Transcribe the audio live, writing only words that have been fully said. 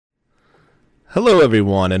Hello,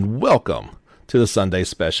 everyone, and welcome to the Sunday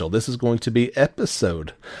Special. This is going to be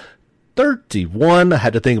episode 31. I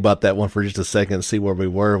had to think about that one for just a second and see where we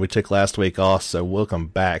were. We took last week off, so welcome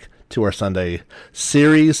back to our Sunday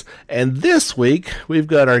series. And this week, we've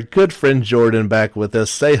got our good friend Jordan back with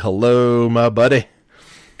us. Say hello, my buddy.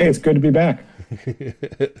 Hey, it's good to be back.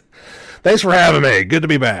 Thanks for having me. Good to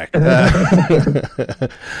be back. I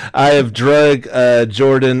have drug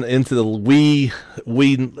Jordan into the wee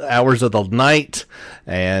hours of the night,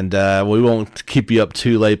 and we won't keep you up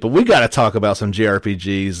too late. But we got to talk about some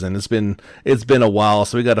JRPGs, and it's been a while,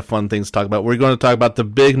 so we got a fun things to talk about. We're going to talk about the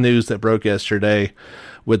big news that broke yesterday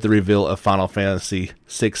with the reveal of Final Fantasy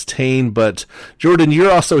 16. But Jordan,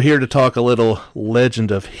 you're also here to talk a little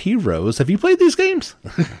Legend of Heroes. Have you played these games?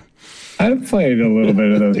 I've played a little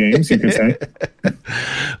bit of those games, you could say.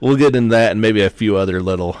 We'll get into that and maybe a few other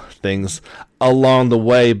little things along the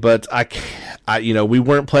way. But we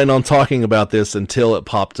weren't planning on talking about this until it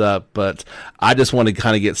popped up. But I just want to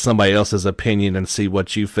kind of get somebody else's opinion and see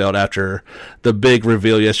what you felt after the big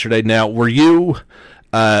reveal yesterday. Now, were you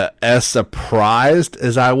as surprised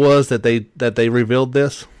as I was that they revealed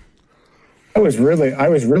this? I was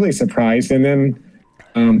really surprised, and then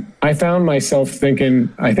I found myself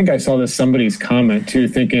thinking, I think I saw somebody's comment too,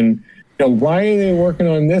 thinking, why are they working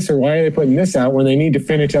on this, or why are they putting this out when they need to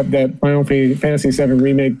finish up that Final Fantasy VII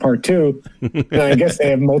Remake Part 2? And I guess they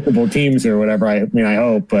have multiple teams or whatever. I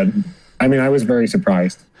hope, but I was very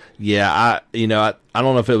surprised. Yeah, I don't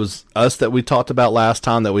know if it was us that we talked about last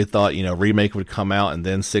time that we thought, Remake would come out and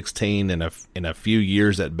then 16 in a few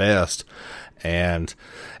years at best. And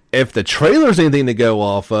if the trailer's anything to go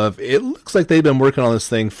off of, it looks like they've been working on this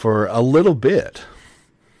thing for a little bit.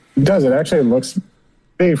 It does. It actually looks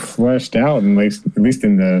pretty fleshed out, at least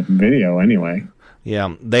in the video anyway.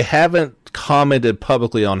 Yeah, they haven't commented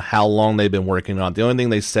publicly on how long they've been working on it. The only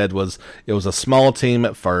thing they said was it was a small team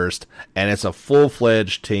at first, and it's a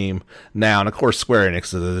full-fledged team now. And, of course, Square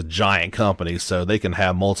Enix is a giant company, so they can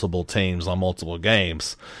have multiple teams on multiple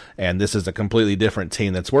games. And this is a completely different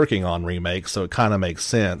team that's working on remakes, so it kind of makes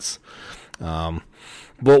sense. But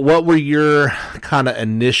what were your kind of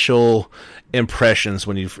initial impressions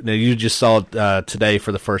when you just saw it today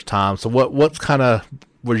for the first time? So what kind of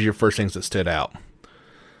were your first things that stood out?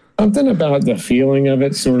 Something about the feeling of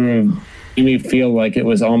it sort of made me feel like it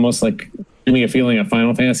was almost like, give me a feeling of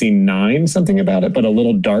Final Fantasy IX, something about it, but a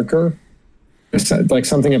little darker. It's like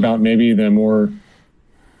something about maybe the more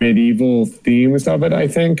medieval themes of it, I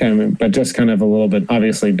think. But just kind of a little bit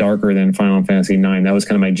obviously darker than Final Fantasy IX. That was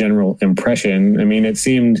kind of my general impression. It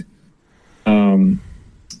seemed the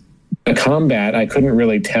combat, I couldn't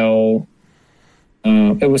really tell.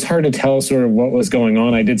 It was hard to tell sort of what was going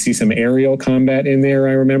on. I did see some aerial combat in there,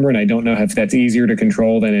 I remember, and I don't know if that's easier to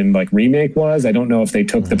control than in Remake was. I don't know if they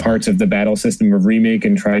took the parts of the battle system of Remake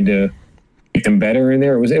and tried to make them better in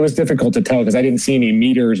there. It was difficult to tell because I didn't see any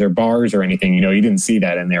meters or bars or anything. You didn't see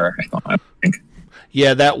that in there, I think.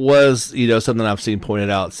 Yeah, that was, something I've seen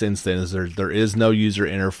pointed out since then is there is no user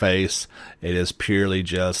interface. It is purely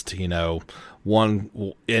just,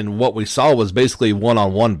 one, and what we saw was basically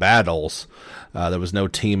one-on-one battles. There was no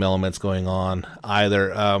team elements going on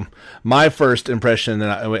either. My first impression,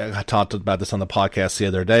 and I talked about this on the podcast the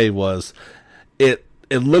other day, was it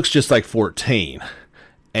looks just like 14.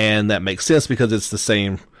 And that makes sense because it's the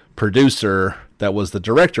same producer that was the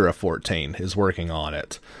director of 14 is working on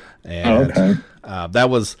it. And okay. That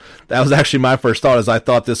was actually my first thought, is I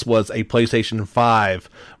thought this was a PlayStation 5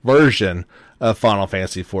 version of Final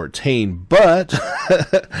Fantasy 14, but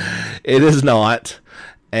it is not.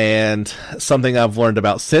 And something I've learned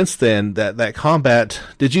about since then, that combat,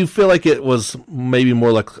 did you feel like it was maybe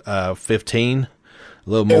more like 15? A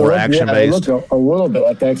little more action-based? It looked a little bit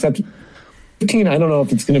like that, except 15, I don't know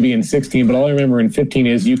if it's going to be in 16, but all I remember in 15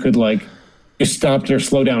 is you could just stop or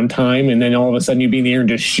slow down time, and then all of a sudden you'd be in the air and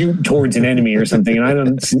just shoot towards an enemy or something. And I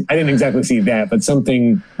didn't exactly see that, but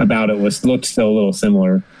something about it looked still a little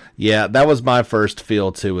similar. Yeah, that was my first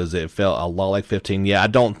feel too, is it felt a lot like 15. Yeah, I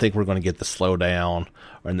don't think we're going to get the slowdown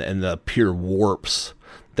and the pure warps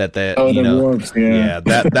that warps, yeah.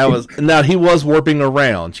 that was, now he was warping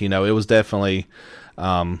around, it was definitely,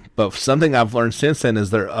 but something I've learned since then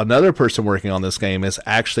is there another person working on this game is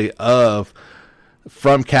actually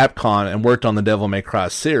from Capcom and worked on the Devil May Cry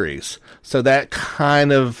series. So that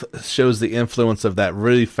kind of shows the influence of that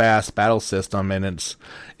really fast battle system, and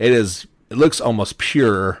it looks almost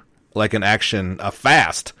pure, like a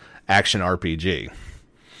fast action RPG.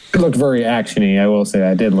 It looked very actiony, I will say.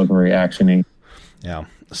 That did look very actiony. Yeah.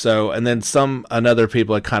 So, and then another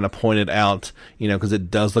people had kind of pointed out, because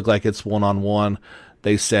it does look like it's one-on-one.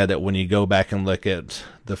 They said that when you go back and look at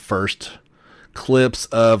the first clips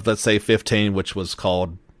of, let's say, 15, which was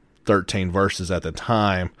called 13 Versus at the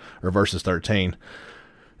time, or Versus 13,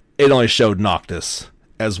 it only showed Noctis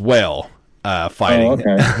as well fighting. Oh,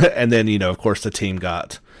 okay. And then, of course, the team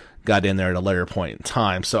got in there at a later point in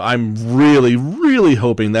time. So I'm really, really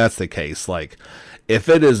hoping that's the case. Like, if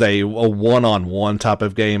it is a one-on-one type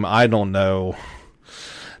of game, I don't know.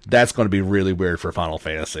 That's going to be really weird for Final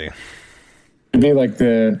Fantasy. It'd be like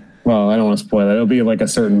well, I don't want to spoil it. It'll be like a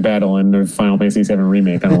certain battle in the Final Fantasy VII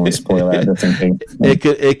Remake. I don't want to spoil that. That's something.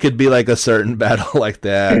 It could be like a certain battle like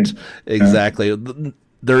that. Exactly.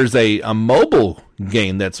 There's a mobile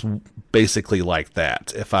game that's basically like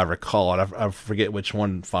that, if I recall. I forget which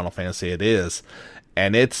one Final Fantasy it is.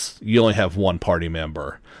 And you only have one party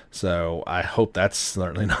member. So I hope that's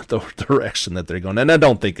certainly not the direction that they're going. And I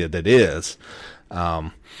don't think that it is.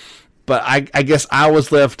 But I guess I was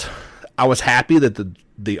happy that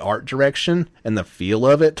the art direction and the feel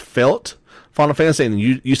of it felt Final Fantasy. And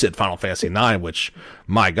you said Final Fantasy 9, which,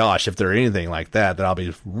 my gosh, if they're anything like that, then I'll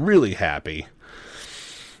be really happy.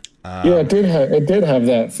 Yeah, it did have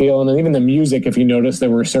that feel, and then even the music. If you notice,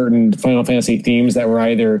 there were certain Final Fantasy themes that were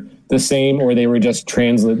either the same or they were just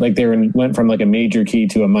like went from like a major key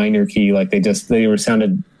to a minor key. Like you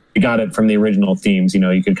got it from the original themes.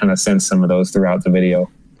 You could kind of sense some of those throughout the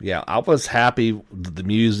video. Yeah, I was happy with the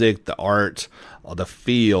music, the art, the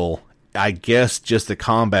feel. I guess just the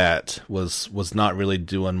combat was not really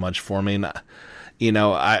doing much for me. And,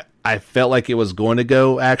 I felt like it was going to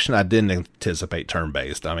go action. I didn't anticipate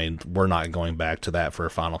turn-based. I mean, we're not going back to that for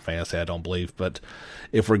Final Fantasy, I don't believe. But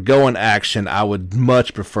if we're going action, I would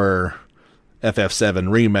much prefer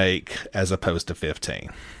FF7 Remake as opposed to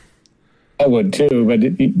 15. I would too, but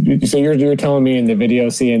so you're telling me in the video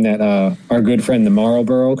seeing that our good friend the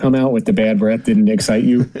Marlboro come out with the bad breath didn't excite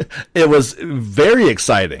you? It was very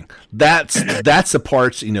exciting. That's the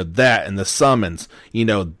parts, that and the summons,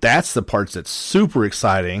 that's the parts that's super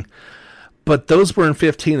exciting. But those were in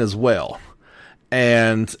 15 as well.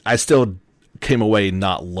 And I still came away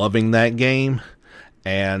not loving that game.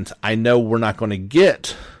 And I know we're not going to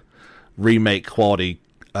get remake quality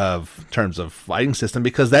of terms of fighting system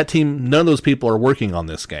because that team, none of those people are working on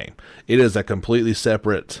this game. It is a completely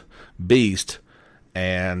separate beast,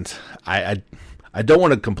 and I don't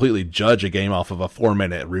want to completely judge a game off of a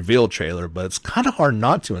 4-minute reveal trailer, but it's kind of hard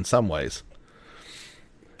not to in some ways.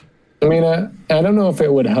 I mean, I don't know if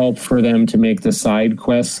it would help for them to make the side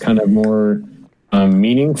quests kind of more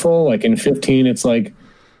meaningful. Like in 15, it's like,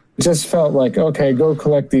 it just felt like, okay, go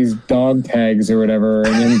collect these dog tags or whatever,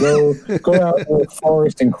 and then go out in the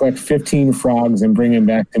forest and collect 15 frogs and bring them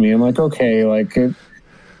back to me. I'm like, okay,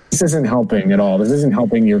 this isn't helping at all. This isn't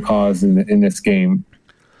helping your cause in this game.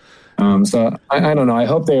 So I don't know. I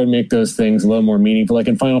hope they would make those things a little more meaningful. Like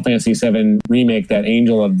in Final Fantasy VII Remake, that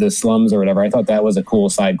Angel of the Slums or whatever, I thought that was a cool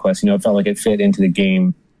side quest. It felt like it fit into the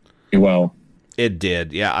game pretty well. It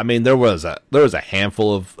did, yeah. I mean, there was a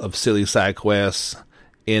handful of silly side quests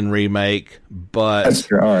in Remake, but that's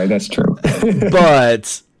true. All right, that's true.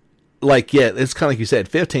 But it's kind of like you said,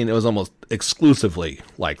 15, it was almost exclusively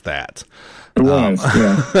like that. It was,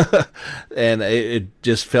 yeah. And it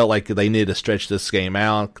just felt like they needed to stretch this game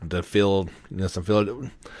out to feel, some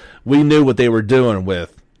feel. We knew what they were doing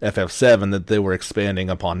with FF7, that they were expanding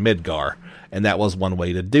upon Midgar, and that was one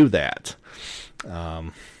way to do that.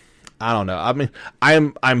 I don't know. I mean,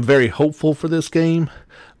 I'm very hopeful for this game,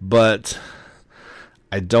 but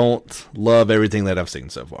I don't love everything that I've seen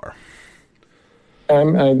so far. I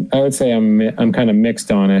would say I'm kind of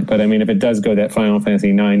mixed on it, but I mean, if it does go that Final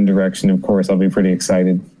Fantasy IX direction, of course, I'll be pretty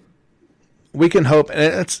excited. We can hope, and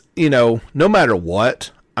it's no matter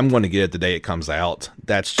what, I'm going to get it the day it comes out.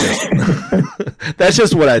 That's just that's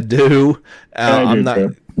just what I do. I'm not,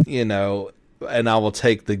 and I will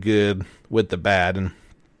take the good with the bad,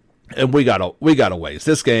 and we got a ways.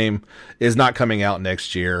 This game is not coming out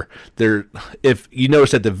next year. If you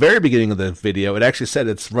notice at the very beginning of the video, it actually said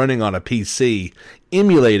it's running on a PC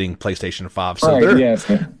emulating PlayStation 5. So right, yes.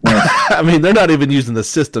 I mean, they're not even using the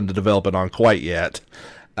system to develop it on quite yet.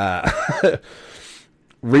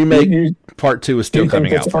 Remake Part 2 is still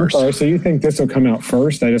coming out first. Sorry, so you think this will come out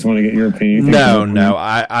first? I just want to get your opinion. No.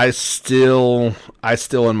 I still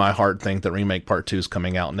in my heart think that Remake Part 2 is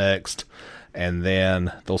coming out next. And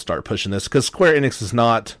then they'll start pushing this because Square Enix is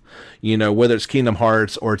not, whether it's Kingdom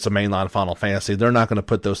Hearts or it's a mainline Final Fantasy, they're not going to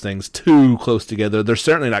put those things too close together. They're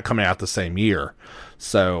certainly not coming out the same year.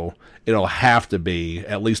 So it'll have to be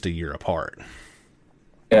at least a year apart.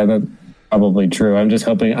 Yeah, that's probably true. I'm just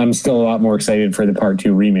hoping. I'm still a lot more excited for the Part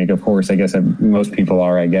 2 remake, of course. I guess most people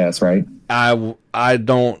are, right? I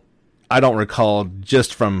don't recall,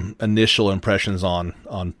 just from initial impressions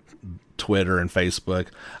on Twitter and Facebook,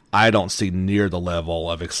 I don't see near the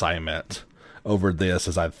level of excitement over this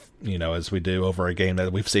as we do over a game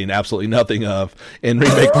that we've seen absolutely nothing of in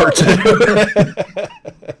Remake Part 2.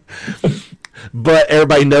 But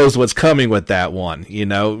everybody knows what's coming with that one. We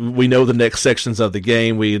know the next sections of the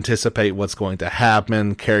game. We anticipate what's going to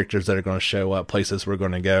happen, characters that are going to show up, places we're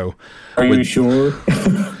going to go. Are you sure?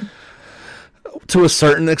 To a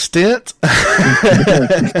certain extent. There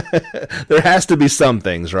has to be some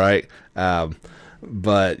things, right?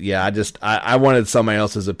 But yeah, I wanted somebody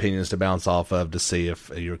else's opinions to bounce off of to see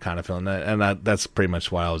if you were kind of feeling that, and that's pretty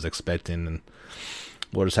much what I was expecting. And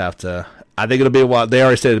we'll just have to. I think it'll be a while. They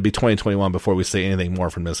already said it'd be 2021 before we see anything more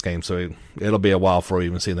from this game, so it'll be a while before we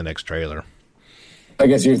even see the next trailer. I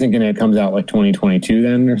guess you're thinking it comes out like 2022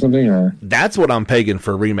 then, or something, or that's what I'm pegging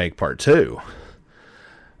for Remake Part 2.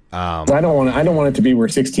 I don't want it to be where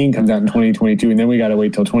 16 comes out in 2022, and then we got to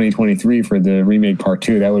wait till 2023 for the Remake Part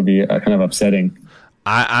 2. That would be kind of upsetting.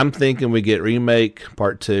 I'm thinking we get Remake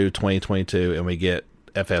Part 2 2022, and we get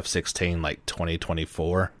FF16 like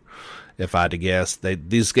 2024. If I had to guess,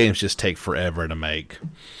 these games just take forever to make.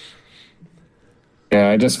 Yeah,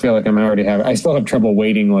 I just feel like I still have trouble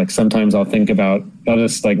waiting. Like sometimes I'll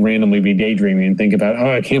just like randomly be daydreaming and think about,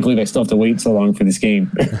 I can't believe I still have to wait so long for this game.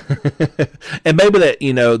 And maybe that,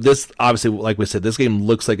 this obviously, like we said, this game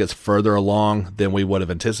looks like it's further along than we would have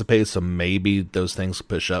anticipated. So maybe those things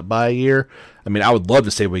push up by a year. I mean, I would love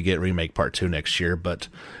to say we get Remake Part 2 next year, but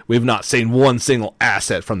we've not seen one single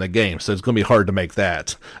asset from the game. So it's going to be hard to make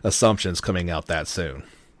that assumptions coming out that soon.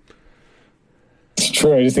 It's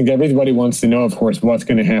true. I just think everybody wants to know, of course, what's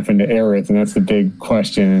going to happen to Aerith, and that's the big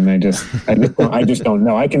question. And I just don't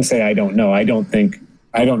know. I can say I don't know. I don't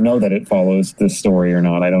know that it follows the story or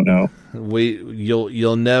not. I don't know. We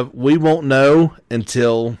won't know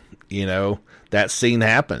until that scene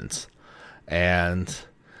happens, and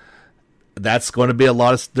that's going to be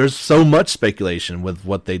there's so much speculation with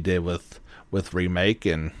what they did with Remake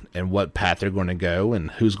and what path they're going to go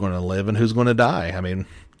and who's going to live and who's going to die. I mean,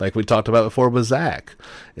 like we talked about before with Zach,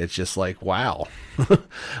 it's just like, wow,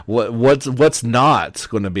 what's not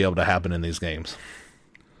going to be able to happen in these games?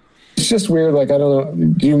 It's just weird. Like, I don't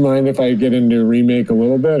know. Do you mind if I get into Remake a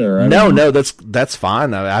little bit, or no? That's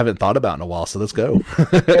fine. I haven't thought about it in a while, so let's go.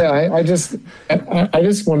 Yeah, I just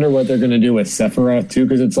wonder what they're going to do with Sephiroth too,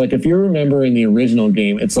 because it's like, if you remember in the original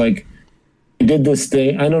game, it's like they did this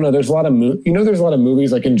thing. I don't know. There's a lot of there's a lot of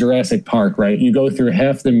movies like in Jurassic Park, right? You go through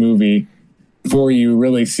half the movie before you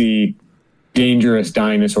really see dangerous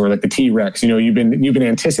dinosaur like the T-Rex. You've been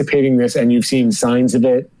anticipating this, and you've seen signs of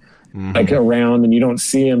it. Mm-hmm. Like around, and you don't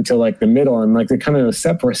see him till like the middle, and like the kind of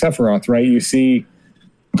Sephiroth, right? You see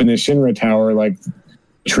up in the Shinra Tower like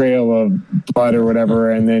trail of blood or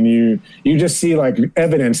whatever, and then you just see like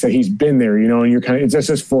evidence that he's been there, and you're it's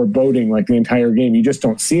just foreboding like the entire game. You just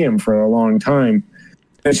don't see him for a long time.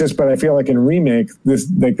 It's just, but I feel like in Remake, this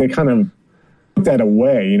like they kind of took that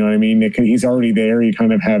away. You know what I mean? He's already there. You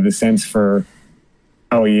kind of have the sense for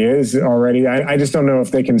how he is already. I just don't know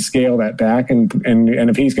if they can scale that back and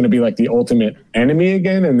if he's going to be like the ultimate enemy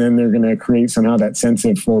again, and then they're going to create somehow that sense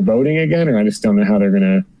of foreboding again, or I just don't know how they're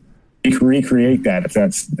going to recreate that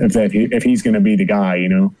if he's going to be the guy.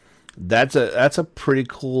 That's a pretty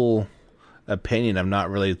cool opinion. I've not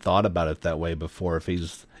really thought about it that way before. If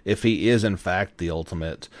he is in fact the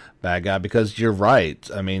ultimate bad guy, because you're right.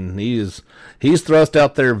 I mean, he's thrust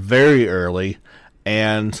out there very early,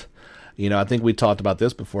 and I think we talked about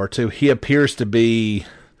this before too. He appears to be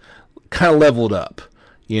kind of leveled up.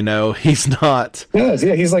 He's not. Yes,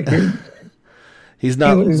 yeah, he's like he's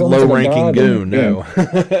not low-ranking goon. No.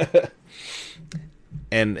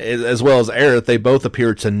 And as well as Aerith, they both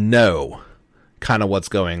appear to know kind of what's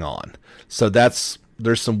going on. So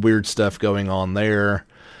there's some weird stuff going on there.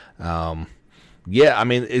 Yeah, I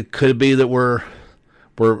mean, it could be that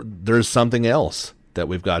there's something else that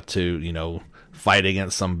we've got to fight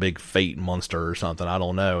against, some big fate monster or something. I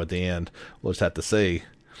don't know. At the end, we'll just have to see.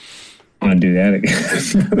 I want to do that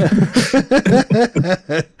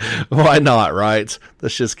again. Why not, right?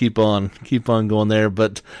 Let's just keep on going there.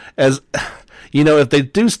 But as if they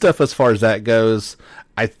do stuff as far as that goes,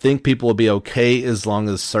 I think people will be okay as long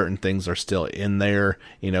as certain things are still in there.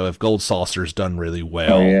 If Gold Saucer's done really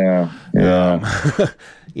well. Oh, yeah.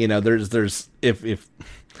 There's if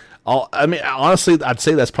I mean, honestly, I'd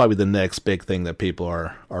say that's probably the next big thing that people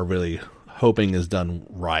are really hoping is done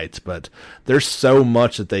right. But there's so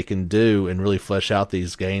much that they can do and really flesh out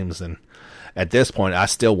these games. And at this point, I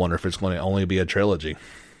still wonder if it's going to only be a trilogy.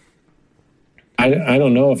 I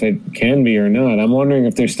don't know if it can be or not. I'm wondering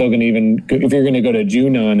if they're still going to if you're going to go to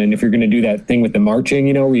Junon and if you're going to do that thing with the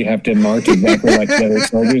marching, where you have to march exactly like the other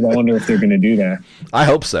soldiers. I wonder if they're going to do that. I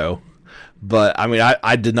hope so. But, I mean,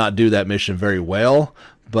 I did not do that mission very well.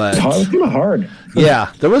 But it was kind of hard.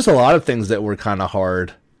 Yeah, there was a lot of things that were kind of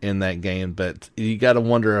hard in that game. But you got to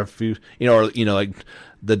wonder if like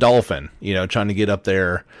the dolphin, trying to get up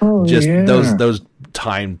there. Oh, just yeah. those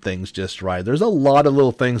time things just right. There's a lot of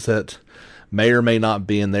little things that may or may not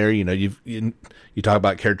be in there. You talk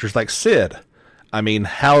about characters like Sid. I mean,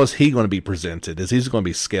 how is he going to be presented? Is he going to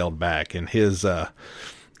be scaled back in his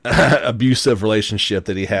abusive relationship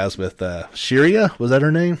that he has with Shiria? Was that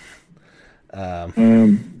her name? I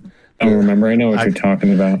don't remember. I know what you're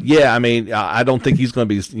talking about. Yeah, I mean, I don't think he's going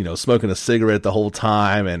to be smoking a cigarette the whole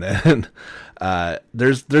time, and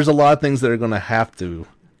there's a lot of things that are going to have to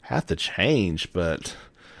change, but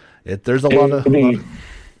there's a lot of. I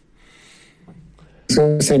was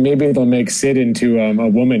going to say maybe they'll make Sid into a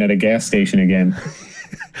woman at a gas station again.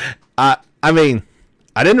 I mean,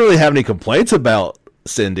 I didn't really have any complaints about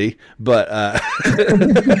Cindy, but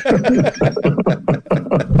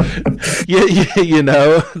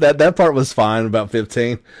that part was fine about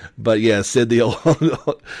 15. But yeah, Sid they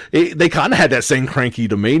kind of had that same cranky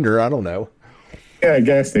demeanor. I don't know. Yeah, I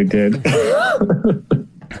guess they did.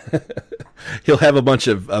 He'll have a bunch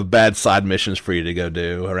of bad side missions for you to go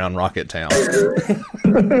do around Rocket Town.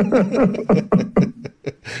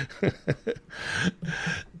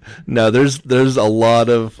 No, there's a lot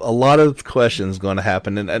of questions going to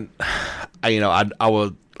happen, and I'd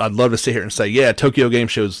love to sit here and say, yeah, Tokyo Game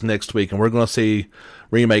Show's next week, and we're going to see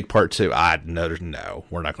Remake Part 2. No,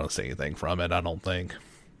 we're not going to see anything from it. I don't think.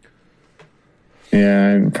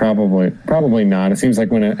 Yeah, probably not. It seems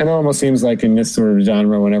like it almost seems like in this sort of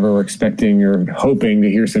genre, whenever we're expecting or hoping to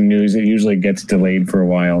hear some news, it usually gets delayed for a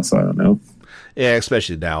while. So I don't know. Yeah,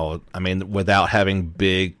 especially now. I mean, without having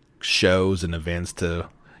big shows and events to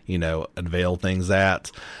unveil things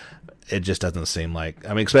at, it just doesn't seem like.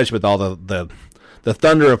 I mean, especially with all the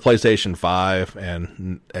thunder of PlayStation 5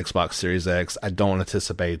 and Xbox Series X, I don't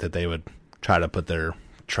anticipate that they would try to put their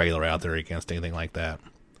trailer out there against anything like that.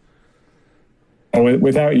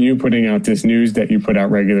 Without you putting out this news that you put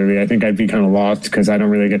out regularly, I think I'd be kind of lost because I don't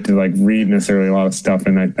really get to read necessarily a lot of stuff,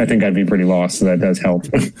 and I think I'd be pretty lost, so that does help.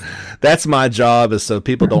 That's my job, is so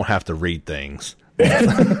people don't have to read things.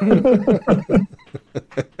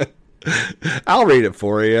 I'll read it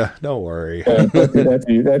for you. Don't worry.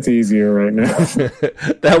 That's easier right now.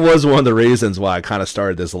 That was one of the reasons why I kind of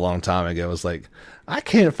started this a long time ago. It was like, I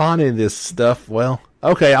can't find any of this stuff. Well,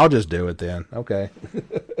 okay, I'll just do it then. Okay.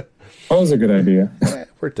 That was a good idea. Yeah, it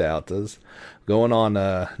worked out. It's going on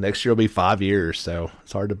next year will be 5 years, so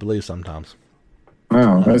it's hard to believe sometimes.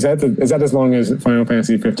 Wow. Is that as long as Final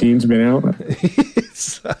Fantasy 15's been out?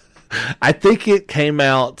 I think it came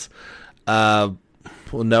out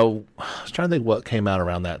no, I was trying to think what came out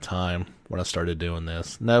around that time when I started doing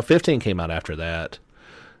this. No, 15 came out after that.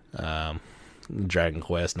 Dragon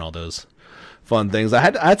Quest and all those fun things. I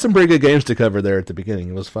had some pretty good games to cover there at the beginning.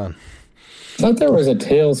 It was fun. I thought there was a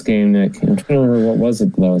Tales game that I'm trying to remember what was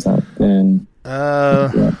it that was out then.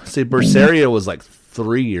 See, Berseria was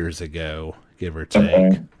 3 years ago, give or take.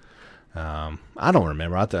 Okay. I don't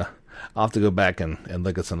remember. I'll have to go back and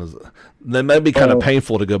look at some of those. They may be kind of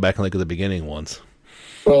painful to go back and look at the beginning ones.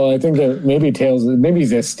 Well, I think that maybe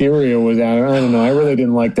Zestiria was out. I don't know. I really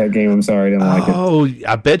didn't like that game. I'm sorry, I didn't like it. Oh,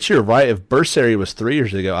 I bet you're right. If Berseria was 3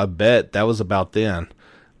 years ago, I bet that was about then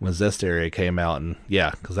when Zestiria came out, and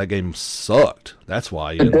because that game sucked. That's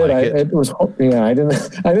why you didn't like it.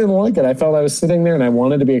 I didn't like it. I felt I was sitting there and I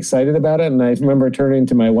wanted to be excited about it, and I remember turning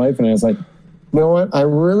to my wife and I was like, you know what? I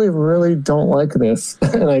really, really don't like this,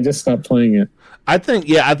 and I just stopped playing it. I think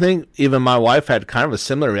even my wife had kind of a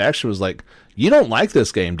similar reaction. Was like, you don't like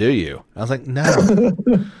this game, do you? I was like, no.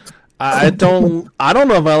 I don't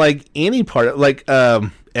know if I like any part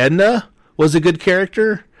of Edna was a good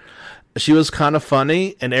character. She was kind of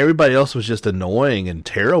funny, and everybody else was just annoying and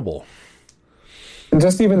terrible. And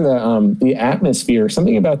just even the atmosphere,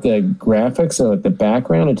 something about the graphics or the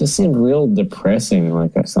background, it just seemed real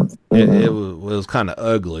depressing, something. It was kind of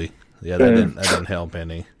ugly. Yeah, that didn't help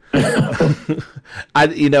any.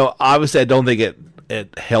 Obviously, I don't think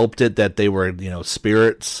it helped it that they were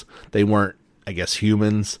spirits. They weren't, I guess,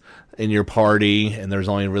 humans in your party, and there's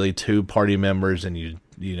only really 2 party members, and you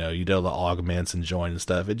did all the augments and join and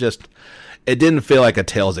stuff. It didn't feel like a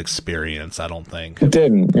Tales experience. I don't think it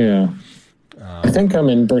didn't. Yeah. I think I'm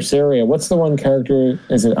in Berseria. What's the one character?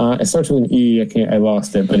 Is it? It starts with an E. I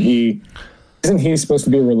lost it. But isn't he supposed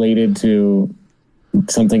to be related to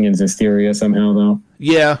something in Zestiria somehow, though.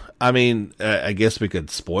 Yeah, I mean, I guess we could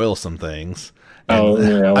spoil some things. Oh,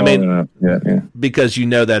 yeah. Well, I mean, yeah. because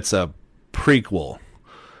that's a prequel.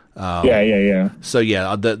 Yeah. So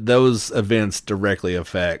yeah, those events directly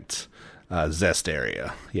affect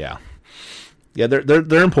Zestiria. Yeah,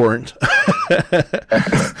 they're important.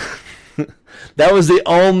 That was the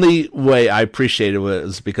only way I appreciated it,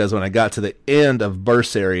 was because when I got to the end of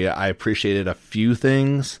Berseria, I appreciated a few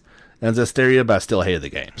things in Zestiria, but I still hated the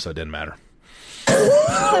game, so it didn't matter.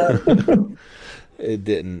 It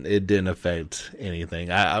didn't affect anything.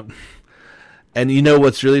 And you know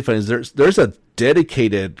what's really funny is there's a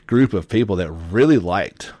dedicated group of people that really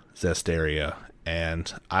liked Zestiria,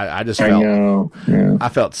 and I just felt I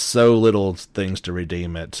felt so little things to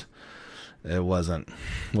redeem it. It wasn't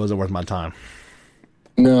worth my time.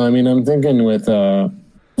 No, I mean, I'm thinking with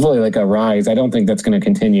hopefully like a Rise, I don't think that's going to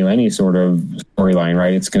continue any sort of storyline,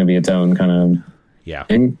 right? It's going to be its own kind of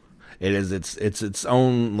thing. It is. It's its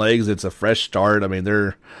own legs. It's a fresh start. I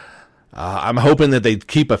mean, I'm hoping that they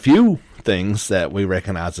keep a few things that we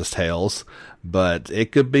recognize as Tales, but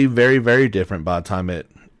it could be very, very different by the time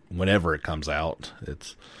whenever it comes out.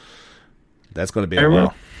 That's going to be a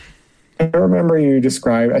while. I remember you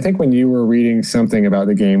described, I think when you were reading something about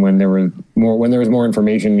the game, when there was more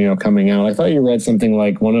information, coming out, I thought you read something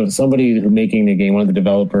like somebody who making the game, one of the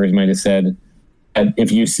developers might have said,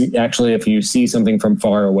 if you see something from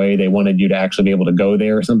far away, they wanted you to actually be able to go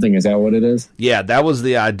there or something. Is that what it is? Yeah, that was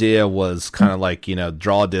the idea, was kind of like,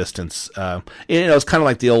 draw distance. It's kind of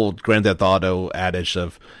like the old Grand Theft Auto adage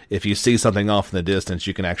of, if you see something off in the distance,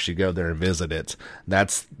 you can actually go there and visit it.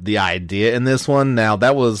 That's the idea in this one. Now,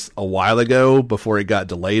 that was a while ago, before it got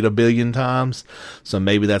delayed a billion times, so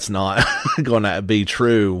maybe that's not going to be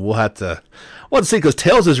true. We'll see, because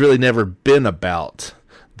Tales has really never been about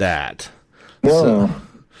that. Whoa.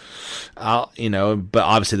 So, but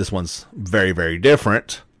obviously this one's very, very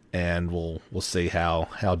different, and we'll see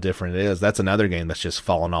how different it is. That's another game that's just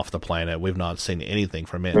fallen off the planet. We've not seen anything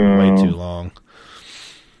from it in way too long.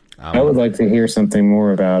 I would like to hear something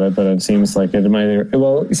more about it, but it seems like it might.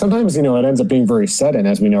 Well, sometimes it ends up being very sudden,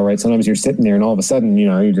 as we know, right? Sometimes you're sitting there, and all of a sudden,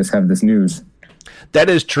 you just have this news. That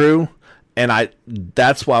is true, and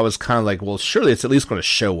that's why I was kind of like, well, surely it's at least going to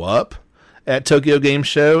show up at Tokyo Game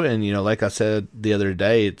Show, and like I said the other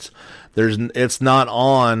day, it's not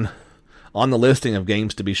on the listing of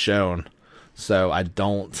games to be shown, so I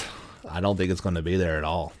don't think it's going to be there at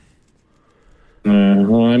all.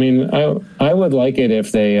 Well, I mean, I would like it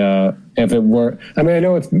if it were. I mean, I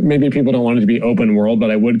know maybe people don't want it to be open world, but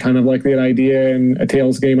I would kind of like that idea in a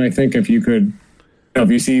Tales game. I think if you could, if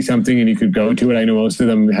you see something and you could go to it. I know most of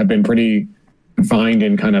them have been pretty confined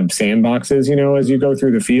in kind of sandboxes, as you go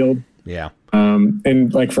through the field. Yeah.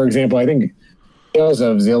 And like, for example, I think Tales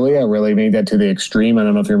of Xillia really made that to the extreme. I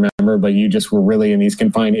don't know if you remember, but you just were really in these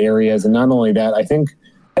confined areas. And not only that, I think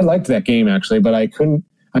I liked that game actually, but I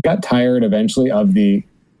got tired eventually of the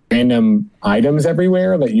random items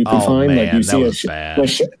everywhere that you can find. Man, like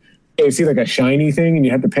you see like a shiny thing and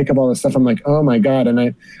you have to pick up all this stuff. I'm like, oh my God. And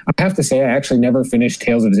I have to say, I actually never finished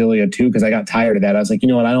Tales of Xillia 2 because I got tired of that. I was like, you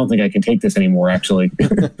know what? I don't think I can take this anymore, actually.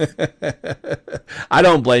 I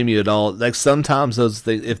don't blame you at all. Like, sometimes those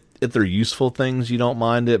things, if they're useful things, you don't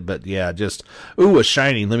mind it. But yeah, just, a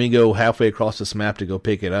shiny. Let me go halfway across this map to go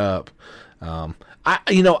pick it up.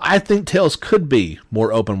 I think Tales could be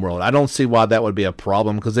more open world. I don't see why that would be a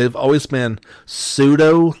problem, because they've always been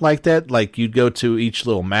pseudo like that. Like, you'd go to each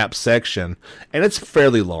little map section, and it's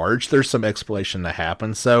fairly large. There's some exploration that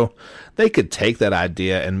happens, so they could take that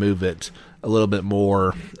idea and move it a little bit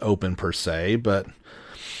more open per se. But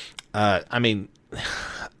I mean,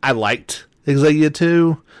 I liked Xillia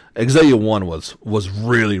 2. Xillia 1 was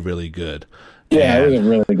really, really good. Yeah, it was a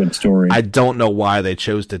really good story. I don't know why they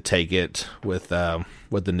chose to take it with the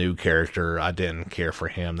new character. I didn't care for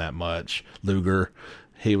him that much. Luger,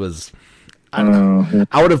 he was. I don't know.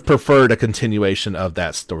 I would have preferred a continuation of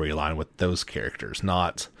that storyline with those characters,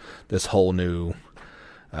 not this whole new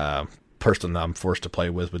person that I'm forced to play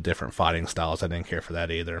with different fighting styles. I didn't care for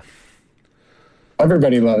that either.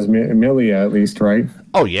 Everybody loves Amelia, at least, right?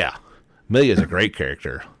 Oh yeah, Amelia's a great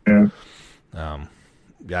character. Yeah.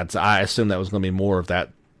 I assume that was going to be more of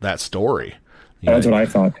that story. That's what I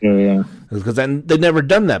thought too. Yeah, because they've never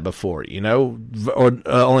done that before, or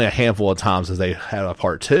only a handful of times as they had a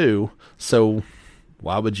part 2. So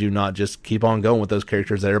why would you not just keep on going with those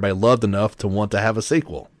characters that everybody loved enough to want to have a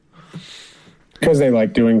sequel? Because they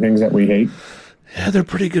like doing things that we hate. Yeah, they're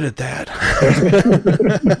pretty good at that.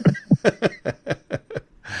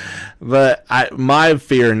 But my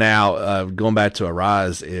fear now, going back to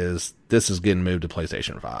Arise, is this is getting moved to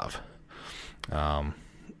PlayStation 5.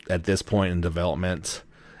 At this point in development,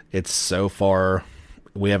 it's so far,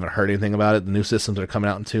 we haven't heard anything about it. The new systems are coming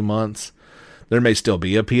out in 2 months. There may still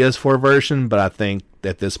be a PS4 version, but I think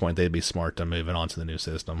at this point they'd be smart to move it on to the new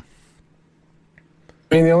system.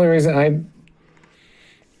 I mean, the only reason I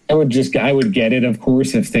would get it, of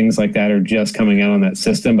course, if things like that are just coming out on that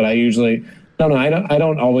system. But I usually I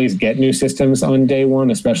don't always get new systems on day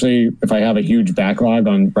one, especially if I have a huge backlog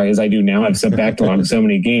on, right, as I do now. I've set backlog so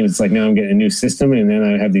many games. It's like now I'm getting a new system, and then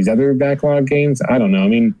I have these other backlog games. I don't know. I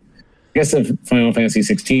mean, I guess if Final Fantasy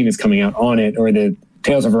 16 is coming out on it, or the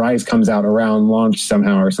Tales of Arise comes out around launch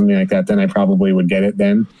somehow or something like that, then I probably would get it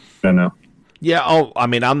then. I don't know. Yeah, I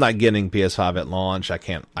mean, I'm not getting PS5 at launch. I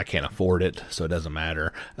can't afford it, so it doesn't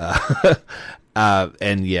matter.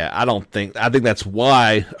 And yeah, I think that's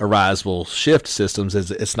why Arise will shift systems,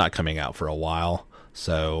 is it's not coming out for a while.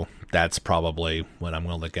 So that's probably when I'm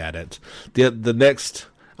going to look at it. The next,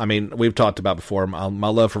 I mean, we've talked about before, my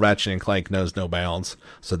love for Ratchet and Clank knows no bounds.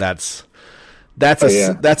 So that's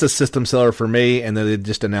a system seller for me. And then they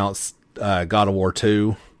just announced God of War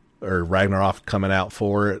 2 or Ragnarok coming out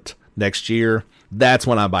for it next year. That's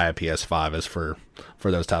when I buy a PS5, is for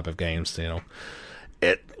those type of games. You know,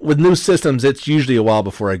 with new systems, it's usually a while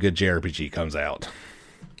before a good JRPG comes out.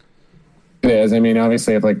 It is. I mean,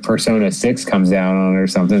 obviously, if like Persona 6 comes down on it or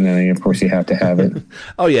something, then of course you have to have it.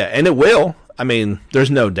 Oh yeah, and it will. I mean, there's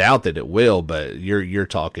no doubt that it will, but you're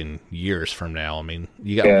talking years from now. I mean,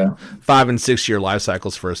 you got 5 and 6 year life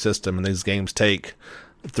cycles for a system, and these games take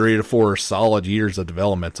 3 to 4 solid years of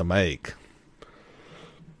development to make.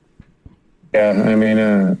 Yeah, I mean,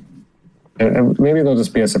 maybe they'll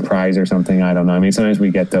just be a surprise or something. I don't know. I mean, sometimes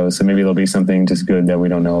we get those, so maybe there'll be something just good that we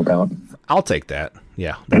don't know about. I'll take that.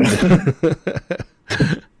 Yeah.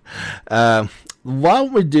 While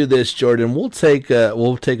we do this, Jordan, we'll take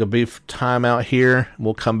a brief time out here.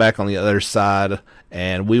 We'll come back on the other side,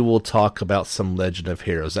 and we will talk about some Legend of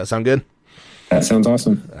Heroes. Does that sound good? That sounds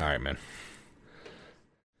awesome. All right, man.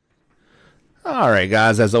 All right,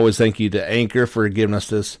 guys. As always, thank you to Anchor for giving us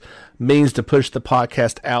this means to push the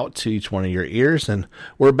podcast out to each one of your ears. And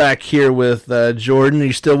we're back here with Jordan. Are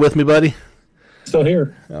you still with me, buddy? Still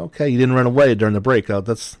here. Okay, you didn't run away during the break. I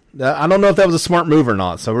don't know if that was a smart move or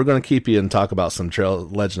not, so we're going to keep you and talk about some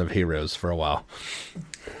Legend of Heroes for a while.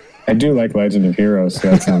 I do like Legend of Heroes,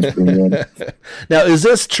 so that sounds pretty good. Now, is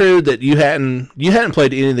this true that you hadn't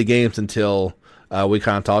played any of the games until we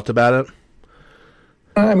kind of talked about it?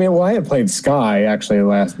 I mean, well, I had played Sky, actually,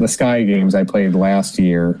 the Sky games I played last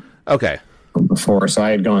year. Okay. Before, so I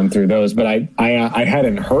had gone through those, but I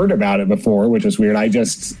hadn't heard about it before, which is weird.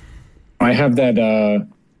 I have that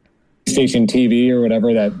station TV or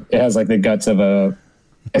whatever that it has like the guts of a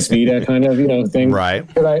Vita kind of, thing. Right.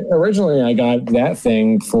 But I got that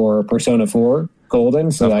thing for Persona 4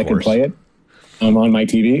 Golden so that I could play it on my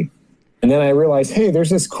TV. And then I realized, hey, there's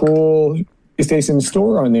this cool PlayStation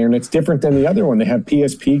store on there, and it's different than the other one. They have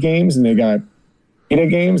PSP games and they got Vita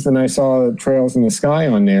games. And I saw Trails in the Sky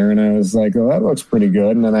on there, and I was like, oh, that looks pretty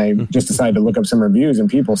good. And then I just decided to look up some reviews, and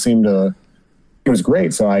people seemed to. It was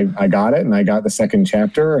great, so I got it, and I got the second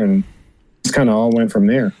chapter, and just kind of all went from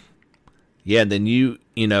there. Yeah, then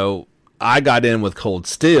I got in with Cold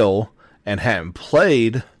Steel and hadn't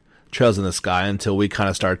played Trails in the Sky until we kind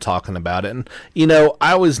of started talking about it. And,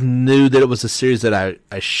 I always knew that it was a series that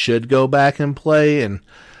I should go back and play, and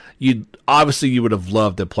you would have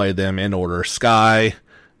loved to play them in order. Sky,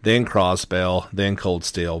 then Crossbell, then Cold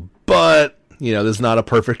Steel. But, this is not a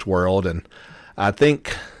perfect world, and I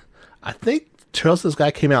think Trails of the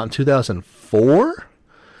Sky came out in 2004?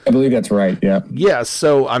 I believe that's right, yeah. Yeah,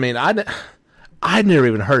 so, I mean, I'd never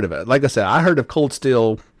even heard of it. Like I said, I heard of Cold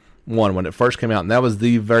Steel 1 when it first came out, and that was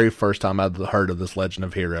the very first time I'd heard of this Legend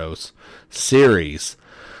of Heroes series.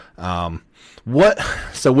 So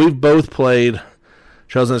we've both played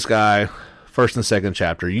Trails in the Sky, first and second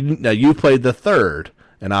chapter. You played the third,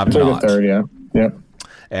 and I've not. The third, yeah. Yep.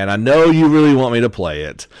 And I know you really want me to play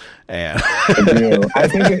it. And I do. I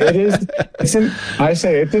think it is.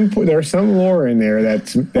 There's some lore in there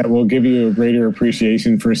that will give you a greater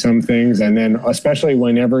appreciation for some things, and then especially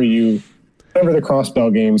whenever the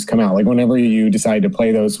Crossbell games come out, like whenever you decide to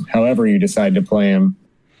play those, however you decide to play them,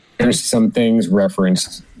 there's some things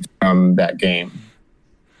referenced from that game.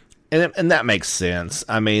 And that makes sense.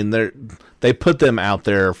 I mean, they put them out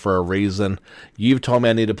there for a reason. You've told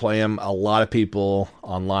me I need to play them. A lot of people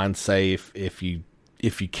online say if you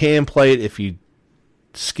can play it, if you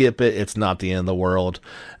skip it, it's not the end of the world.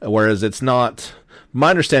 Whereas it's not. My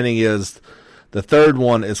understanding is the third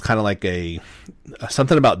one is kind of like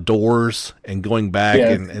something about doors and going back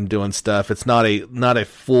and doing stuff. It's not a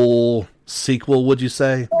full sequel, would you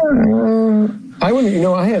say? I wouldn't.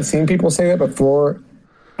 I had seen people say that before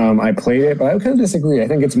I played it, but I kind of disagree. I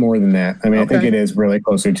think it's more than that. I mean, okay. I think it is really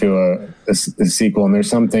closer to a sequel, and there's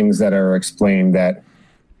some things that are explained that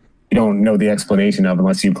you don't know the explanation of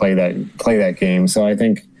unless you play that game. So I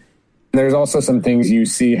think there's also some things you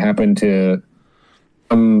see happen to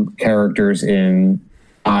some characters in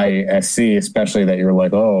ISC, especially that you're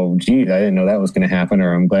like, oh, geez, I didn't know that was going to happen,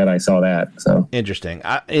 or I'm glad I saw that. So interesting.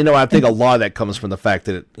 I think a lot of that comes from the fact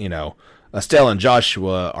that Estelle and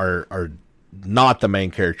Joshua are not the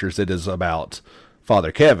main characters. It is about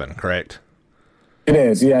Father Kevin, correct? It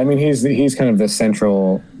is, yeah. I mean, he's kind of the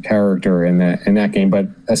central character in that game, but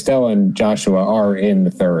Estelle and Joshua are in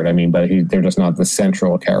the third. I mean, but they're just not the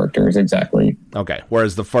central characters exactly. Okay.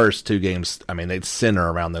 Whereas the first two games, I mean, they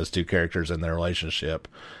center around those two characters and their relationship,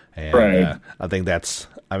 and right. I think that's.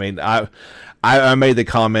 I mean, I made the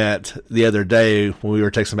comment the other day when we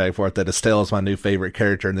were texting back and forth that Estelle is my new favorite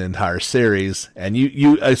character in the entire series, and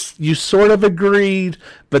you sort of agreed,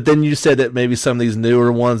 but then you said that maybe some of these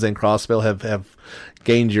newer ones in Crossbell have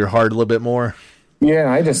gained your heart a little bit more. Yeah,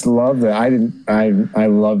 I just love that. I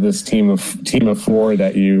love this team of four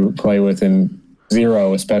that you play with in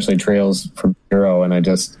Zero, especially Trails from Zero, and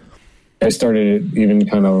I started even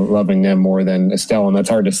kind of loving them more than Estelle, and that's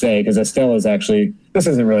hard to say because Estelle is actually, this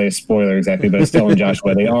isn't really a spoiler exactly, but Estelle and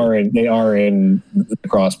Joshua, they are in the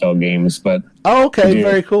Crossbell games. But okay,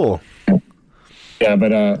 very cool. Yeah,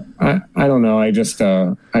 but I don't know.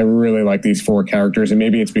 I really like these four characters, and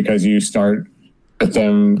maybe it's because you start with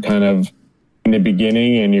them kind of in the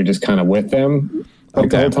beginning, and you're just kind of with them the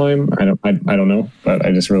whole time. I don't know, but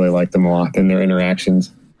I just really like them a lot and their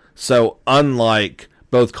interactions. So unlike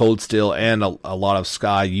both Cold Steel and a lot of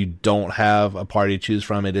Sky, you don't have a party to choose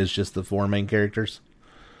from. It is just the four main characters.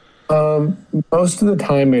 Most of the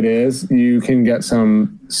time it is. You can get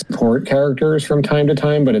some support characters from time to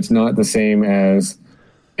time, but it's not the same as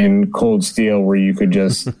in Cold Steel where you could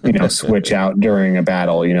just, switch out during a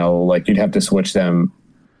battle, like you'd have to switch them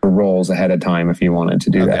for roles ahead of time if you wanted to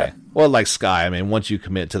do that. Well, like Sky, I mean, once you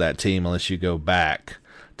commit to that team, unless you go back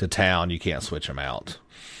to town, you can't switch them out.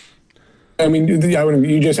 I mean,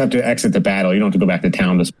 you just have to exit the battle. You don't have to go back to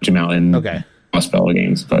town to switch them out in Crossbell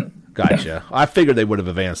games. But gotcha. Yeah. I figured they would have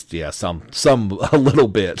advanced, some a little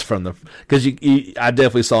bit from because I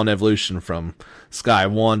definitely saw an evolution from Sky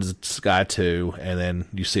 1 to Sky 2, and then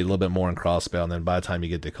you see a little bit more in Crossbell, and then by the time you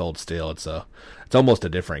get to Cold Steel, it's almost a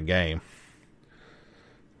different game.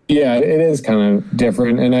 Yeah, it is kind of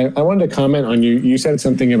different. And I wanted to comment on you said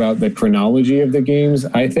something about the chronology of the games.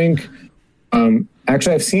 I think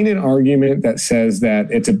actually, I've seen an argument that says that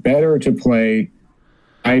it's better to play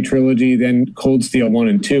trilogy, then Cold Steel 1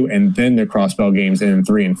 and 2, and then the Crossbell games, and then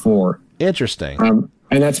 3 and 4. Interesting. And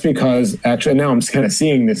that's because, actually, now I'm kind of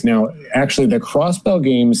seeing this now. Actually, the Crossbell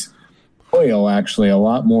games spoil actually a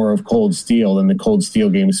lot more of Cold Steel than the Cold Steel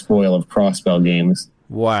games spoil of Crossbell games.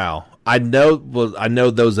 Wow. I know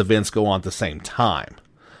those events go on at the same time.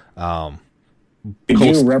 They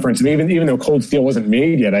do reference them, even though Cold Steel wasn't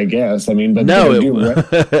made yet, I guess. I mean, but no,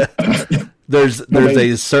 there's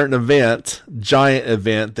a certain giant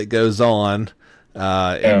event that goes on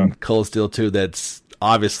in Cold Steel 2 that's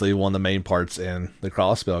obviously one of the main parts in the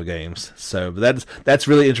Crossbell games. So that's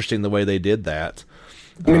really interesting the way they did that.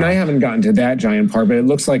 I mean, I haven't gotten to that giant part, but it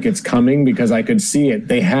looks like it's coming because I could see it.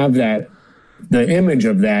 They have the image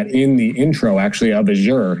of that in the intro, actually, of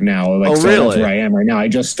Azure now. Like, so really? That's where I am right now. I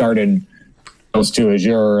just started those to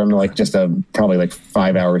Azure. I'm like just probably like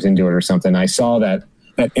 5 hours into it or something. I saw that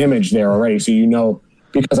image there already. So,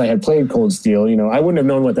 because I had played Cold Steel, I wouldn't have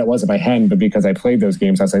known what that was if I hadn't, but because I played those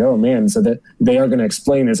games, I was like, oh man, so that they are going to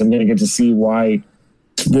explain this. I'm going to get to see why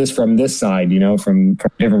this from this side, from a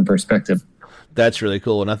different perspective. That's really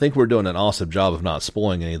cool, and I think we're doing an awesome job of not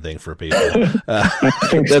spoiling anything for people.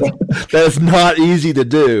 That's not easy to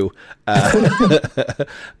do,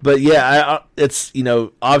 but yeah, it's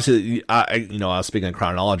obviously I was speaking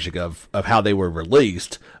chronologic of how they were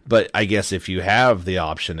released, but I guess if you have the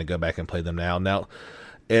option to go back and play them now,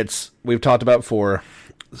 we've talked about before.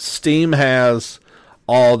 Steam has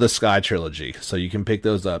all the Sky trilogy, so you can pick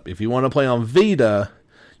those up. If you want to play on Vita,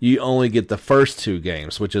 you only get the first two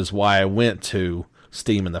games, which is why I went to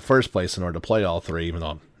Steam in the first place in order to play all three, even though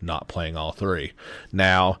I'm not playing all three.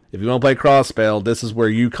 Now, if you want to play Crossbell, this is where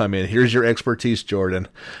you come in. Here's your expertise, Jordan.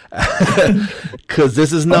 Because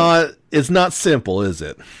this is it's not simple, is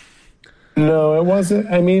it? No, it wasn't.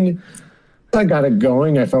 I mean, I got it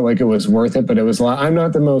going. I felt like it was worth it, but it was a lot. I'm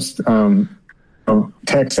not the most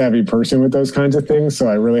tech-savvy person with those kinds of things, so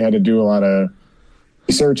I really had to do a lot of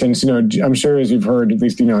research. And I'm sure, as you've heard, at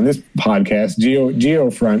least on this podcast,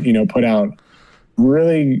 Geofront put out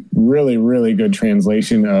really, really, really good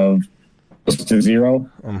translation of to zero.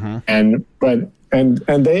 And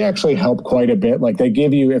they actually help quite a bit. Like they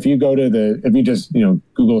give you, if you just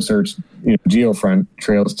Google search Geofront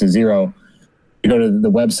Trails to Zero, you go to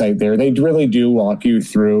the website there, they really do walk you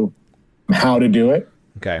through how to do it.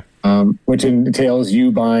 Okay. Which entails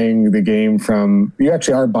you buying the game you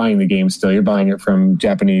actually are buying the game still. You're buying it from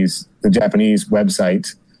the Japanese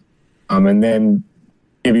website, and then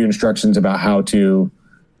give you instructions about how to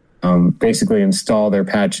basically install their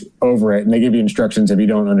patch over it. And they give you instructions if you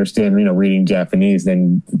don't understand, reading Japanese,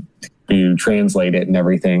 then you translate it and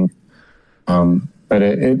everything. But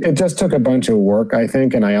it just took a bunch of work, I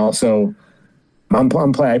think. And I also,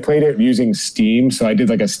 I played it using Steam. So I did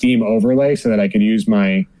like a Steam overlay so that I could use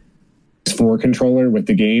my PS4 controller with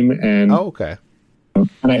the game. And okay.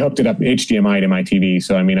 And I hooked it up HDMI to my TV.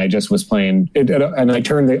 So, I just was playing it, and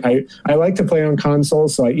I like to play on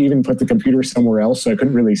consoles. So I even put the computer somewhere else so I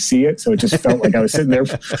couldn't really see it. So it just felt like I was sitting there.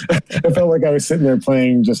 It felt like I was sitting there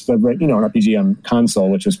playing just an RPG on console,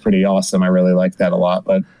 which was pretty awesome. I really liked that a lot.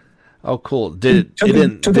 But oh, cool. Took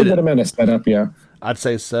a good amount of setup. Yeah. I'd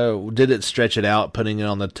say so. Did it stretch it out, putting it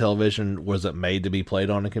on the television? Was it made to be played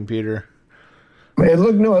on a computer? It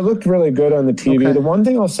looked really good on the TV. Okay. The one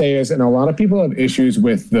thing I'll say is, and a lot of people have issues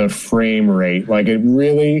with the frame rate. Like it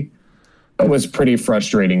was pretty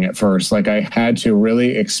frustrating at first. Like I had to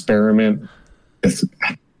really experiment with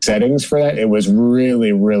settings for that. It was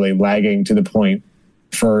really, really lagging to the point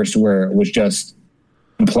first where it was just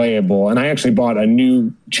unplayable. And I actually bought a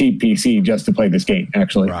new cheap PC just to play this game,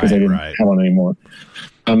 actually, because I didn't have one anymore.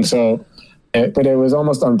 But it was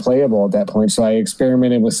almost unplayable at that point. So I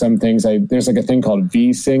experimented with some things. There's like a thing called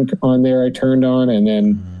VSync on there I turned on, and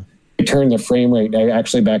then I turned the frame rate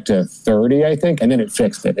actually back to 30, I think, and then it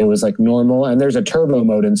fixed it. It was like normal. And there's a turbo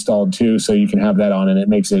mode installed too, so you can have that on, and it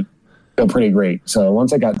makes it feel pretty great. So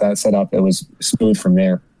once I got that set up, it was smooth from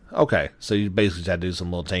there. Okay, so you basically had to do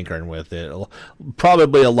some little tinkering with it.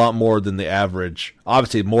 Probably a lot more than the average,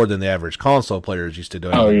 obviously more than the average console players used to do.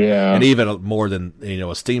 Oh, yeah. And even more than,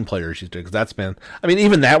 a Steam players used to, because that's been,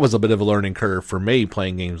 even that was a bit of a learning curve for me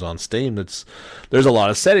playing games on Steam. There's a lot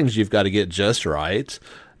of settings you've got to get just right.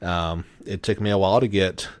 It took me a while to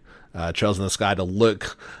get Trails in the Sky to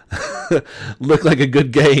look like a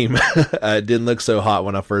good game. It didn't look so hot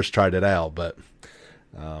when I first tried it out, but,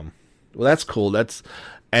 well, that's cool.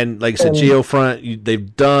 And like I said, Geofront,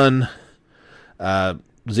 they've done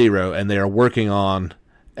Zero, and they are working on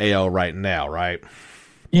AO right now, right?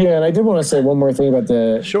 Yeah, and I did want to say one more thing about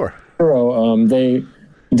the Zero. They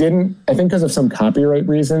didn't, I think because of some copyright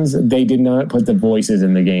reasons, they did not put the voices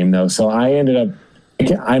in the game, though. So I ended up,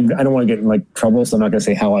 I don't want to get in trouble, so I'm not going to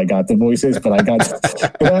say how I got the voices, but I got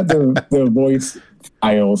the voice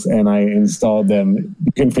files and I installed them.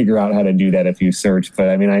 You can figure out how to do that if you search, but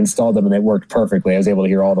I installed them and it worked perfectly. I was able to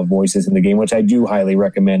hear all the voices in the game, which I do highly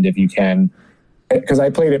recommend if you can, because I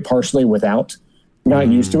played it partially without, not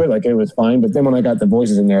used to it, like it was fine, but then when I got the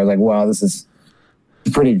voices in there, I was like, wow, this is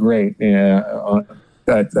pretty great. Yeah,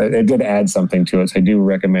 it did add something to it, so I do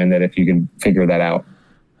recommend that if you can figure that out.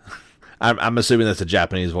 I'm assuming that's the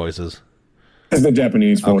Japanese voices. It's the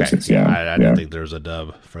Japanese voices, okay. Yeah. I didn't think there was a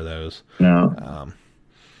dub for those. No.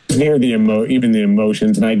 Near even the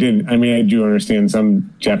emotions, and I do understand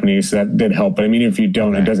some Japanese, so that did help. But if you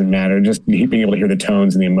don't, it doesn't matter. Just being able to hear the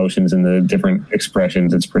tones and the emotions and the different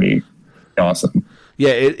expressions, it's pretty awesome.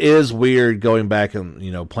 Yeah, it is weird going back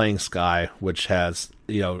and playing Sky, which has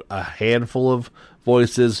a handful of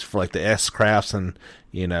voices for like the S crafts and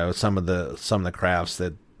some of the crafts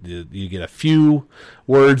that you get a few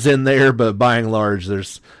words in there, but by and large,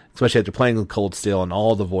 there's, especially after playing with Cold Steel and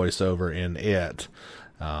all the voiceover in it,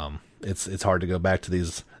 it's hard to go back to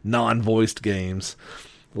these non-voiced games.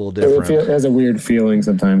 A little different. It has a weird feeling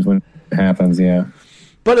sometimes when it happens, yeah.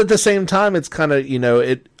 But at the same time, it's kind of,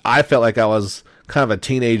 I felt like I was kind of a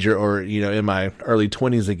teenager or, in my early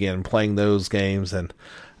 20s again, playing those games and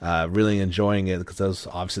really enjoying it, because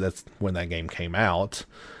obviously that's when that game came out.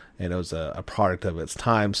 And it was a product of its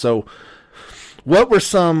time. So what were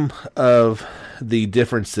some of the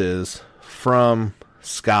differences from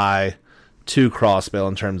Sky to Crossbell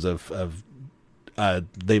in terms of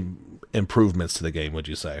the improvements to the game, would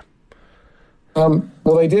you say? Well,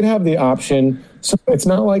 they did have the option. So it's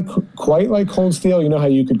not quite like Cold Steel. You know how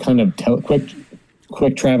you could kind of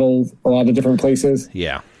quick travel a lot of different places?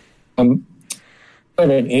 Yeah. Kind of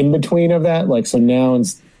an in-between of that. So now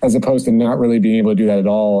as opposed to not really being able to do that at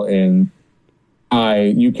all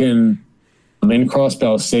you can, in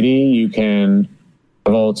Crossbell City, you can,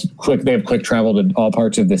 they have quick travel to all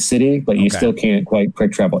parts of the city, but you still can't quite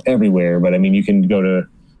quick travel everywhere. But you can go to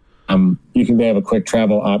They have a quick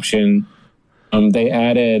travel option. They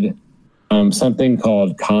added something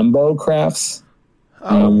called combo crafts,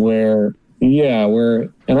 where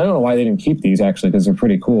and I don't know why they didn't keep these actually, because they're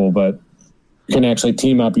pretty cool, but you can actually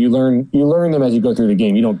team up. You learn them as you go through the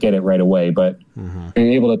game. You don't get it right away, but you're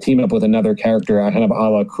able to team up with another character, kind of a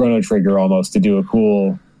la Chrono Trigger almost, to do a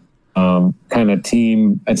cool kind of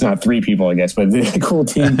team. It's not 3 people, I guess, but a cool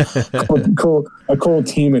team, a cool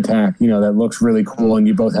team attack. That looks really cool, and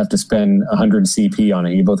you both have to spend 100 CP on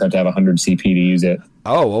it. You both have to have 100 CP to use it.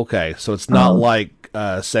 Oh, okay. So it's not like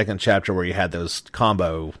second chapter where you had those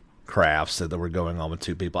combo crafts that were going on with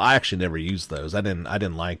 2 people. I actually never used those. I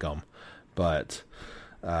didn't like them, but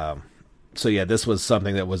so yeah, this was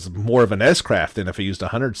something that was more of an S craft than if it used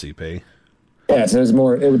 100 CP. Yeah, so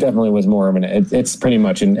it definitely was more of it's pretty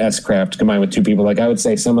much an S-craft combined with 2 people. Like, I would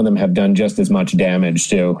say some of them have done just as much damage,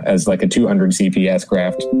 too, as like a 200 CP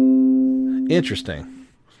S-craft. Interesting.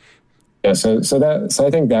 Yeah, so I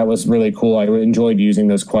think that was really cool. I enjoyed using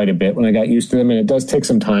those quite a bit when I got used to them, and it does take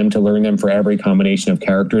some time to learn them for every combination of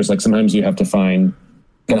characters. Like, sometimes you have to find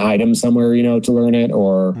an item somewhere, to learn it,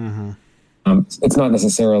 or it's not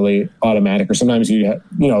necessarily automatic, or sometimes you have,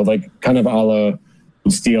 like kind of a la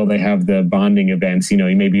Steel, they have the bonding events.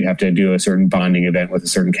 Maybe you have to do a certain bonding event with a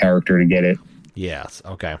certain character to get it. Yes.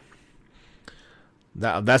 Okay.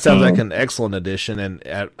 That sounds like an excellent addition.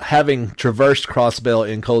 And having traversed Crossbell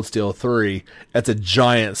in Cold Steel 3, that's a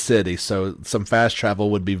giant city, so some fast travel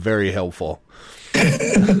would be very helpful.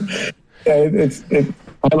 I'm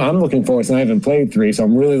looking forward. I haven't played 3, so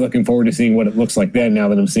I'm really looking forward to seeing what it looks like then. Now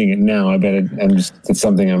that I'm seeing it now, I bet it's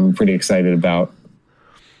something I'm pretty excited about.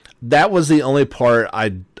 That was the only part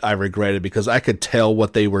I regretted, because I could tell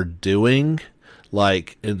what they were doing,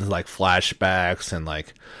 like in like flashbacks and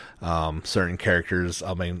like certain characters.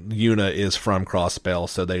 I mean, Yuna is from Crossbell,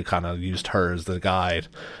 so they kind of used her as the guide,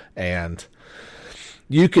 and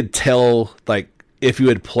you could tell, like, if you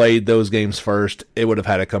had played those games first, it would have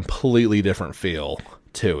had a completely different feel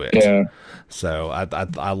to it. Yeah. So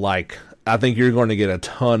I think you're going to get a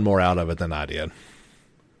ton more out of it than I did.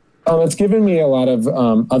 It's given me a lot of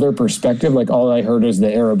other perspective. Like, all I heard is the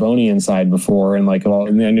Erebonian side before, and like,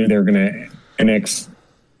 and I knew they were going to annex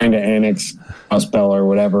Crossbell or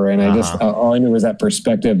whatever, and I just all I knew was that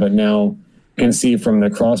perspective. But now I can see from the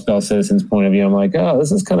Crossbell citizens' point of view, I'm like, oh,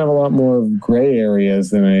 this is kind of a lot more gray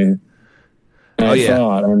areas than I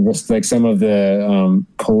thought. And just like some of the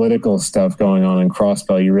political stuff going on in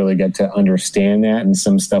Crossbell, you really get to understand that, and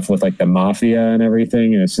some stuff with like the mafia and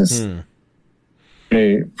everything, and it's just.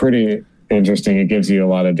 Pretty interesting. It gives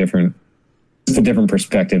you a different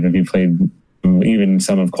perspective if you played even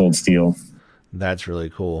some of Cold Steel. That's really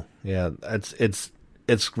cool. Yeah, it's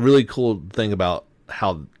really cool thing about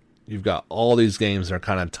how you've got all these games that are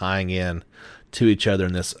kind of tying in to each other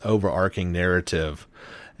in this overarching narrative.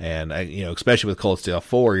 And especially with Cold Steel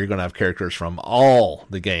 4, you're going to have characters from all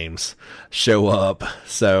the games show up.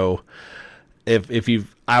 So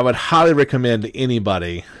I would highly recommend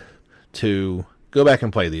anybody to go back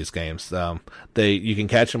and play these games. You can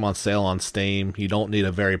catch them on sale on Steam. You don't need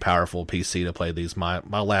a very powerful PC to play these. My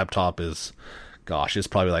laptop is, it's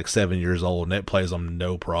probably like 7 years old, and it plays them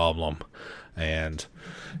no problem. And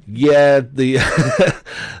yeah, the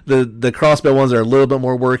the Crossbow ones are a little bit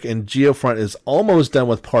more work, and Geofront is almost done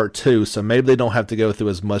with part 2, so maybe they don't have to go through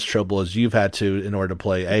as much trouble as you've had to in order to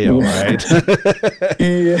play AO, right?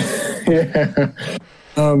 Yeah.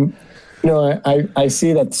 I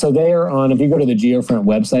see that. So they are on, if you go to the Geofront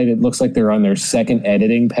website, it looks like they're on their second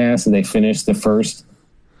editing pass, and they finished the first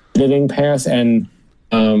editing pass, and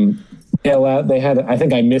they had, I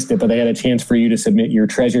think I missed it, but they had a chance for you to submit your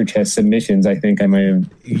treasure chest submissions. I think I might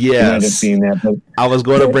have seen that. But I was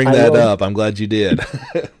going to bring that up. I'm glad you did.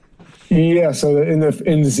 Yeah, so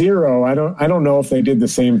in Zero, I don't know if they did the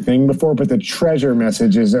same thing before, but the treasure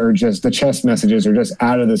messages are just, the chest messages are just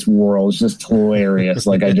out of this world. It's just hilarious.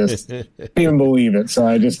 Like, I just can't even believe it. So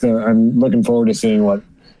I'm looking forward to seeing what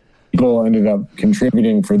people ended up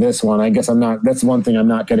contributing for this one. I guess that's one thing I'm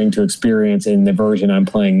not getting to experience in the version I'm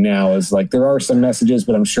playing now, is like, there are some messages,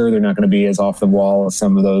 but I'm sure they're not going to be as off the wall as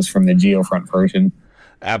some of those from the Geofront version.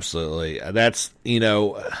 Absolutely. That's,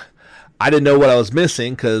 I didn't know what I was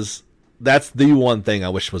missing, because that's the one thing I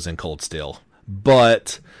wish was in Cold Steel.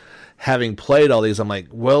 But having played all these, I'm like,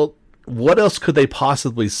 well, what else could they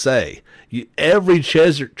possibly say? Every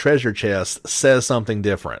treasure chest says something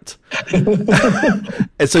different.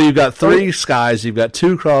 And so you've got 3 skies, you've got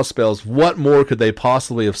 2 cross spells. What more could they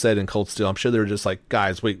possibly have said in Cold Steel? I'm sure they were just like,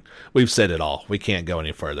 guys, we've said it all. We can't go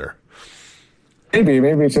any further. Maybe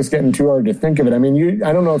it's just getting too hard to think of it. I mean,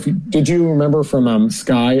 I don't know if did you remember from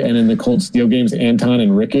Sky and in the Cold Steel games, Anton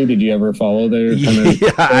and Ricky? Did you ever follow their?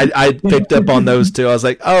 Yeah, I picked up on those too. I was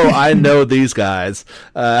like, oh, I know these guys.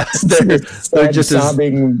 They're just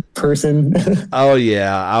sobbing person. Oh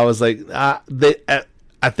yeah, I was like, I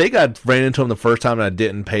think I ran into them the first time and I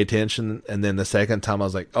didn't pay attention, and then the second time I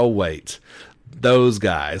was like, oh wait, those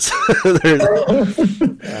guys.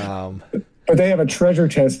 But they have a treasure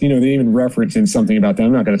chest. They even reference in something about that.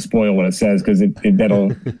 I'm not going to spoil what it says because it's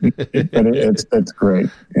great.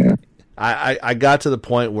 Yeah. I got to the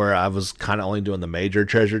point where I was kind of only doing the major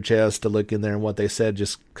treasure chest to look in there and what they said,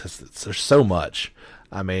 just because there's so much.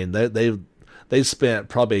 I mean, they spent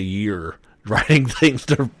probably a year writing things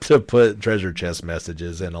to put treasure chest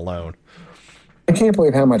messages in alone. I can't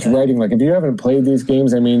believe how much writing. Like, if you haven't played these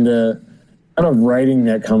games, I mean, the kind of writing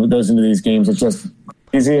that goes into these games, it's just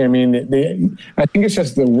easy. I mean, I think it's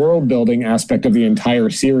just the world building aspect of the entire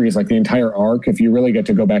series, like the entire arc. If you really get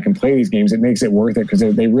to go back and play these games, it makes it worth it because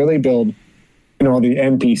they really build. The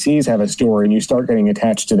NPCs have a story, and you start getting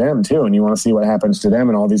attached to them too, and you want to see what happens to them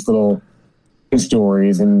and all these little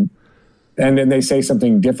stories, and then they say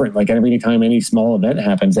something different. Like every time any small event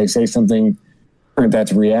happens, they say something different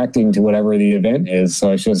that's reacting to whatever the event is.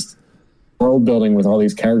 So it's just world building with all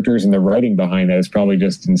these characters, and the writing behind that is probably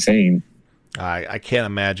just insane. I can't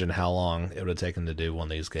imagine how long it would have taken to do one of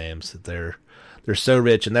these games. They're so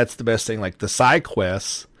rich, and that's the best thing. Like the side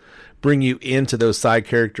quests bring you into those side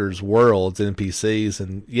characters' worlds, NPCs,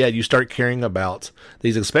 and yeah, you start caring about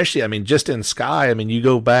these. Especially, I mean, just in Sky, I mean, you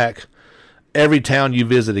go back every town you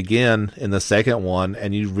visit again in the second one,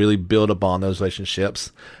 and you really build upon those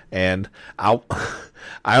relationships. And I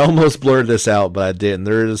almost blurred this out, but I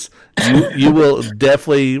didn't. You will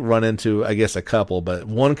definitely run into, I guess, a couple, but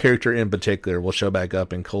one character in particular will show back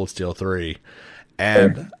up in Cold Steel 3.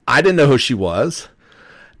 And I didn't know who she was.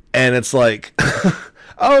 And it's like,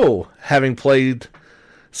 oh, having played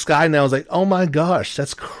Sky now, I was like, oh my gosh,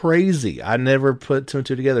 that's crazy. I never put two and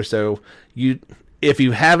two together. So if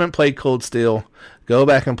you haven't played Cold Steel, go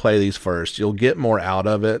back and play these first. You'll get more out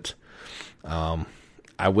of it.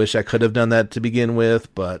 I wish I could have done that to begin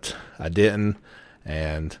with, but I didn't.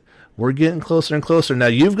 And we're getting closer and closer. Now,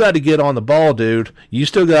 you've got to get on the ball, dude. You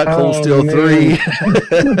still got Cold Steel 3.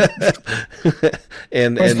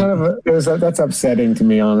 That's upsetting to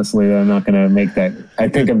me, honestly, that I'm not going to make that. I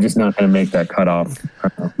think I'm just not going to make that cutoff.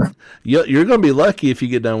 You're going to be lucky if you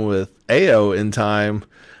get done with AO in time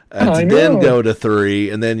to then go to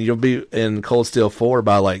 3, and then you'll be in Cold Steel 4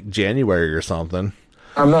 by like January or something.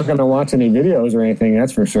 I'm not going to watch any videos or anything,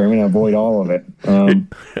 that's for sure. I'm going to avoid all of it.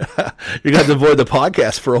 You're going to avoid the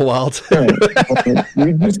podcast for a while, too. Right.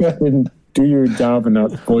 You just have to do your job and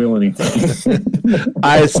not spoil anything.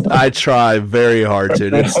 I try very hard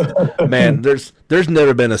to. Man, there's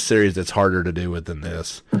never been a series that's harder to do with than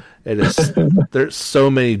this. It is. There's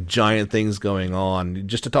so many giant things going on.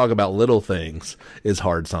 Just to talk about little things is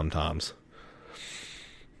hard sometimes.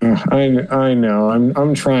 I know.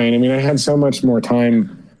 I'm trying. I mean, I had so much more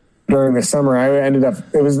time during the summer. I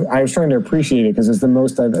was trying to appreciate it because it's the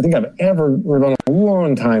most I think I've ever, in a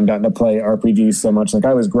long time, gotten to play RPGs so much. Like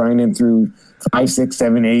I was grinding through 5, 6,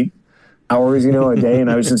 7, 8 hours, a day, and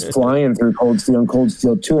I was just flying through Cold Steel and Cold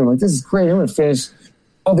Steel 2. I'm like, this is great. I'm going to finish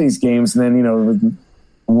all these games. And then,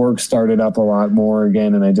 work started up a lot more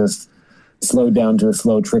again, and I just slowed down to a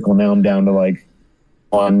slow trickle. Now I'm down to like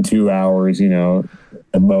 1-2 hours,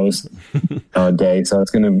 at most a day. So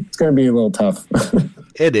it's gonna be a little tough.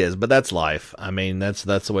 It is, but that's life. I mean, that's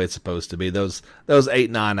the way it's supposed to be. Those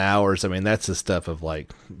 8-9 hours. I mean, that's the stuff of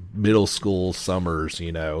like middle school summers.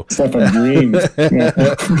 Stuff of dreams.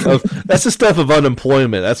 That's the stuff of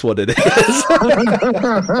unemployment. That's what it is.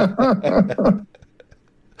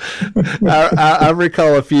 I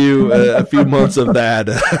recall a few months of that.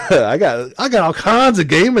 I got all kinds of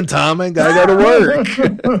gaming time. I ain't gotta go to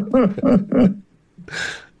work.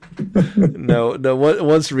 No.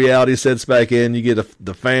 Once reality sets back in, you get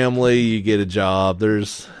the family, you get a job.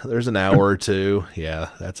 There's an hour or two. Yeah,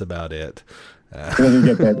 that's about it. Then you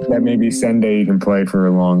get that maybe Sunday you can play for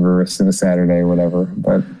longer, instead of Saturday or whatever.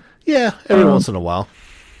 But yeah, every once in a while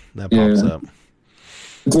that pops up.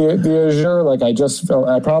 The Azure, like I just felt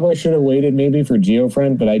I probably should have waited maybe for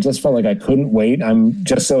GeoFriend, but I just felt like I couldn't wait. I'm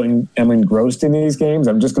just I'm engrossed in these games.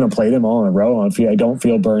 I'm just going to play them all in a row. I don't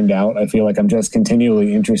feel burned out. I feel like I'm just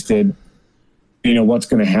continually interested, what's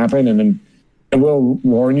going to happen. And then I will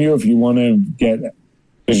warn you if you want to get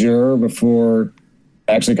Azure before it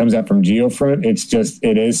actually comes out from GeoFront.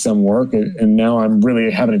 It is some work, and now I'm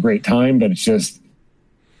really having a great time, but it's just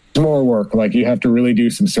more work. Like you have to really do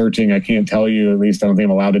some searching. I can't tell you, at least I don't think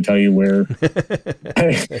I'm allowed to tell you where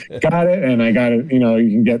I got it. And I got it, you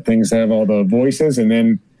can get things that have all the voices, and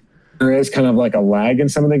then there is kind of like a lag in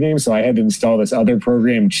some of the games. So I had to install this other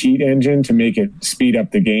program, Cheat Engine, to make it speed up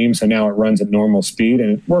the game. So now it runs at normal speed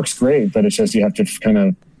and it works great, but it's just, you have to kind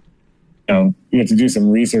of, you have to do some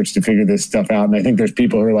research to figure this stuff out. And I think there's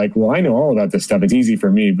people who are like, well, I know all about this stuff. It's easy for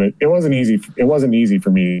me, but it wasn't easy. It wasn't easy for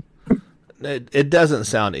me. It doesn't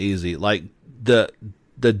sound easy. Like the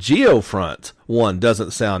Geofront one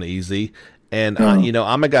doesn't sound easy. And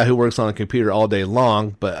I'm a guy who works on a computer all day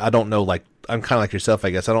long, but I don't know, like, I'm kind of like yourself, I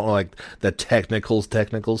guess. I don't know, like, the technical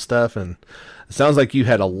stuff. And it sounds like you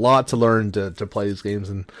had a lot to learn to play these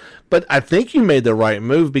games. But I think you made the right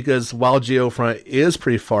move, because while Geofront is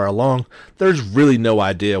pretty far along, there's really no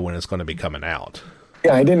idea when it's going to be coming out.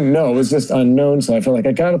 Yeah, I didn't know. It was just unknown. So I felt like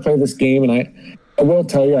I got to play this game. And I will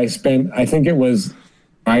tell you, I think it was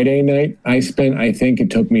Friday night, I think it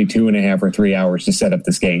took me 2.5 or 3 hours to set up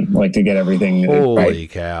this game, like to get everything. Holy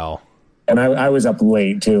cow. And I was up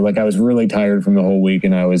late too. Like I was really tired from the whole week,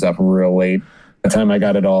 and I was up real late by the time I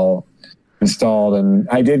got it all installed. And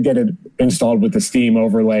I did get it installed with the Steam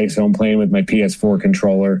overlay, so I'm playing with my PS4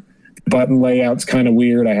 controller. The button layout's kind of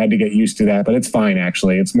weird. I had to get used to that, but it's fine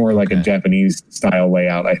actually. It's more like a Japanese style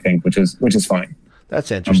layout, I think, which is fine.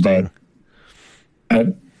 That's interesting.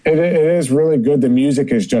 It is really good. The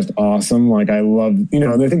music is just awesome. Like I love,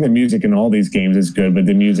 I think the music in all these games is good, but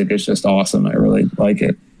the music is just awesome. I really like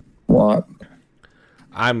it a lot.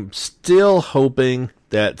 I'm still hoping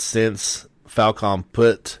that since Falcom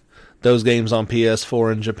put those games on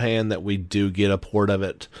PS4 in Japan, that we do get a port of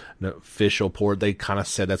it, an official port. They kind of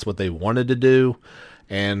said that's what they wanted to do.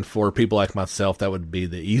 And for people like myself, that would be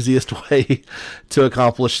the easiest way to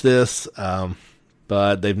accomplish this.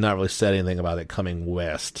 But they've not really said anything about it coming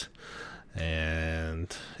west.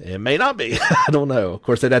 And it may not be. I don't know. Of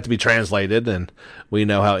course, they'd have to be translated, and we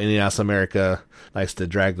know how NES America likes to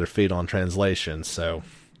drag their feet on translation. So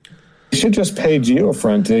you should just pay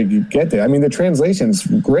Geofront to get there. I mean, the translation's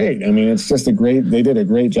great. I mean, it's just they did a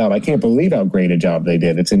great job. I can't believe how great a job they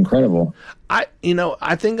did. It's incredible. I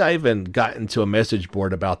think I even got into a message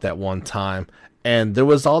board about that one time, and there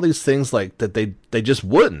was all these things like that they just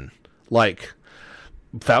wouldn't. Like,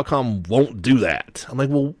 Falcom won't do that. I'm like,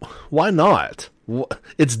 well, why not?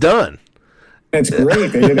 It's done. It's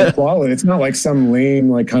great. They did it quality. It's not like some lame,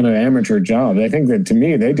 like kind of amateur job. I think that to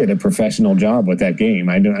me, they did a professional job with that game.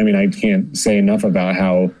 I can't say enough about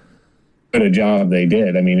how good a job they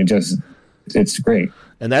did. I mean, it's great.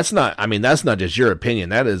 And that's not just your opinion.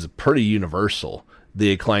 That is pretty universal,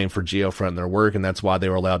 the acclaim for Geofront and their work. And that's why they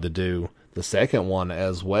were allowed to do the second one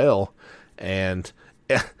as well. And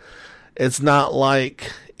it's not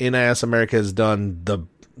like NAS America has done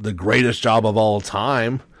the greatest job of all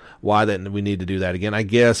time. Why that we need to do that again? I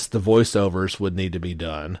guess the voiceovers would need to be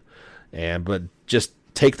done, but just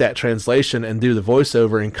take that translation and do the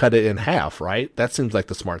voiceover and cut it in half, right? That seems like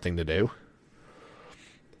the smart thing to do.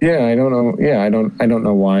 Yeah, I don't know. Yeah, I don't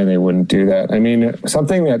know why they wouldn't do that. I mean,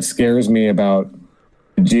 something that scares me about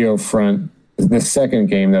Geofront, the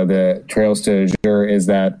second game though, the Trails to Azure, is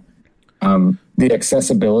that the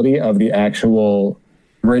accessibility of the actual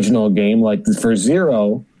original game. Like for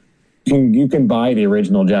Zero, you can buy the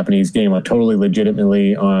original Japanese game totally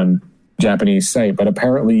legitimately on Japanese site, but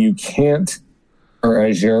apparently you can't for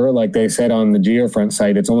Azure. Like they said on the Geofront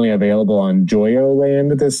site, it's only available on Joyo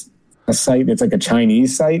Land, a site. It's like a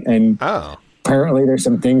Chinese site, and apparently there's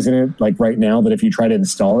some things in it like right now that if you try to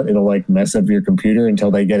install it, it'll like mess up your computer until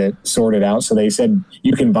they get it sorted out. So they said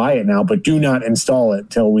you can buy it now, but do not install it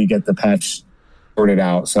till we get the patch sorted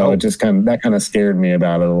out. So it just kind of scared me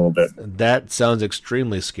about it a little bit. That sounds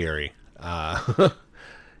extremely scary.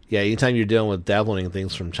 Yeah, anytime you're dealing with downloading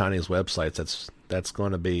things from Chinese websites, that's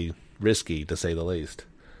going to be risky to say the least.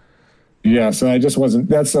 Yeah, so I just wasn't.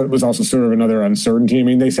 That was also sort of another uncertainty. I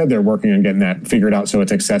mean, they said they're working on getting that figured out so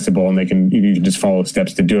it's accessible and you can just follow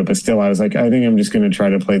steps to do it. But still, I was like, I think I'm just going to try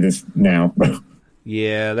to play this now.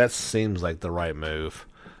 Yeah, that seems like the right move.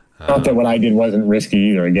 Not that what I did wasn't risky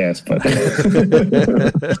either, I guess, but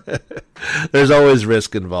there's always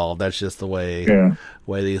risk involved. That's just the way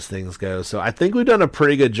these things go. So I think we've done a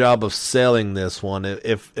pretty good job of selling this one.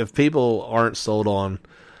 If people aren't sold on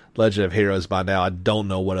Legend of Heroes by now, I don't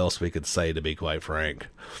know what else we could say, to be quite frank.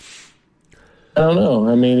 I don't know.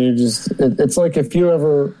 I mean, it's like if you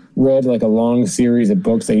ever read like a long series of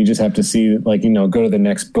books that you just have to see, like, go to the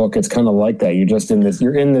next book. It's kind of like that.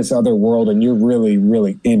 You're in this other world and you're really,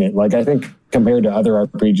 really in it. Like, I think compared to other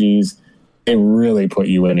RPGs, they really put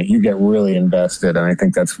you in it. You get really invested. And I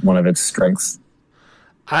think that's one of its strengths.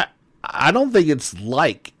 I don't think it's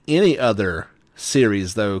like any other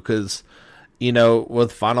series though, because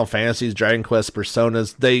with Final Fantasies, Dragon Quest,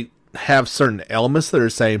 Personas, they have certain elements that are the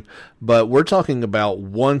same, but we're talking about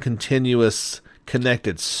one continuous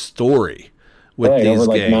connected story with these over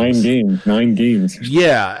like games. 9 games.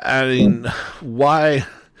 Yeah, I mean, why?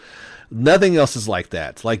 Nothing else is like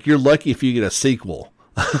that. Like, you're lucky if you get a sequel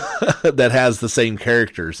that has the same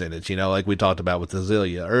characters in it, like we talked about with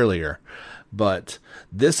Azalea earlier. But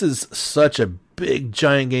this is such a big,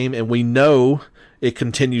 giant game, and we know it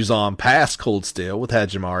continues on past Cold Steel with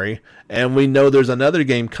Hajimari, and we know there's another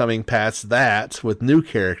game coming past that with new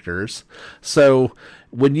characters. So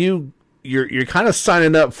when you're kind of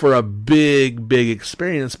signing up for a big, big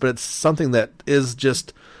experience, but it's something that is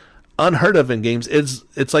just unheard of in games.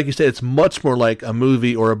 It's like you said, it's much more like a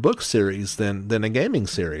movie or a book series than a gaming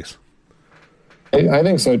series. I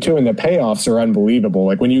think so too, and the payoffs are unbelievable.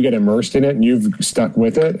 Like when you get immersed in it and you've stuck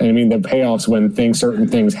with it. I mean, the payoffs when certain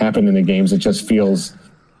things happen in the games, it just feels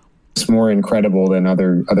it's more incredible than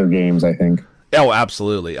other games, I think. Oh,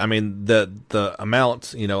 absolutely. I mean, the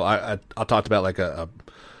amount, I talked about like a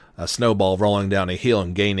snowball rolling down a hill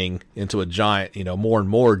and gaining into a giant, more and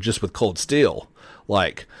more just with Cold Steel.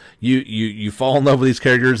 Like you fall in love with these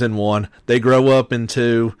characters in 1, they grow up in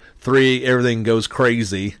 2, 3, everything goes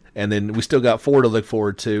crazy, and then we still got 4 to look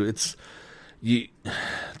forward to.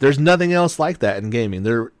 There's nothing else like that in gaming.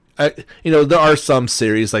 There are some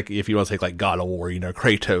series, like if you want to take like God of War,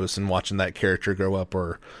 Kratos and watching that character grow up,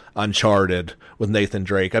 or Uncharted with Nathan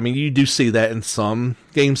Drake. I mean, you do see that in some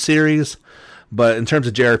game series, but in terms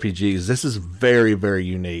of JRPGs, this is very, very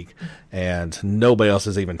unique, and nobody else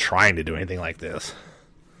is even trying to do anything like this.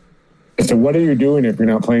 So what are you doing if you're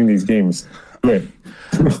not playing these games? Good.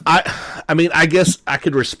 I mean, I guess I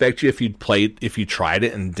could respect you if you tried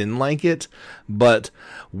it and didn't like it, but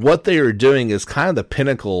what they are doing is kind of the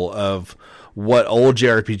pinnacle of what old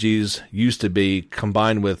JRPGs used to be,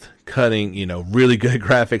 combined with cutting, really good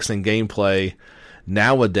graphics and gameplay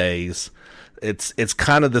nowadays. It's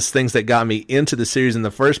kind of the things that got me into the series in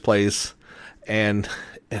the first place, and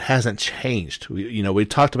it hasn't changed. We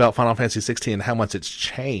talked about Final Fantasy 16 and how much it's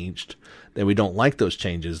changed, that we don't like those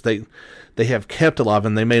changes. They have kept a lot of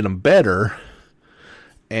them, they made them better,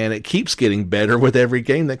 and it keeps getting better with every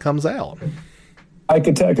game that comes out. I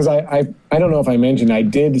could tell, because I don't know if I mentioned, I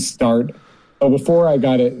did start, before I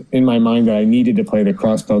got it in my mind that I needed to play the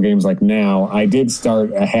cross-spell games like now, I did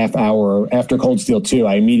start a half hour after Cold Steel 2.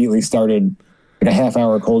 I immediately started like a half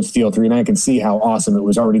hour Cold Steel 3, and I could see how awesome it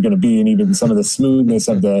was already going to be, and even some of the smoothness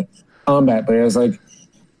of the combat. But I was like,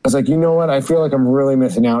 you know what? I feel like I'm really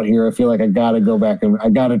missing out here. I feel like I got to go back and I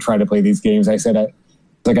got to try to play these games. I said,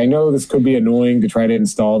 I know this could be annoying to try to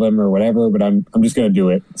install them or whatever, but I'm just going to do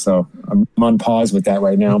it. So I'm on pause with that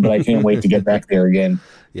right now, but I can't wait to get back there again.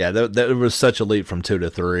 Yeah, that was such a leap from 2 to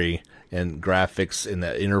 3, and graphics in the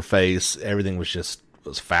interface, everything was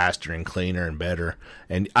faster and cleaner and better.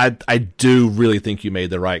 And I do really think you made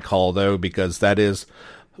the right call though, because that is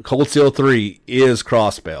Cold Steel 3 is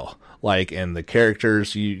cross-spell. Like, and the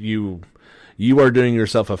characters, you are doing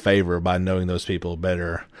yourself a favor by knowing those people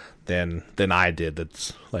better than I did.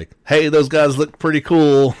 That's like, hey, those guys look pretty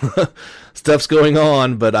cool. Stuff's going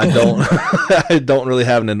on, but I don't I don't really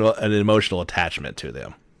have an emotional attachment to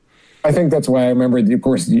them. I think that's why I remember, of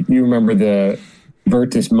course, you remember the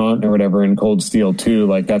Virtus Mont or whatever in Cold Steel 2.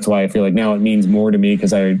 Like, that's why I feel like now it means more to me,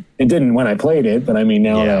 because it didn't when I played it, but I mean,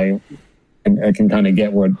 now that I can kind of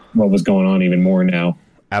get what was going on even more now.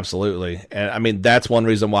 Absolutely. And I mean, that's one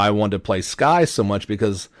reason why I wanted to play Sky so much,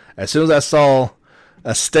 because as soon as I saw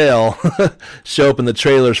Estelle show up in the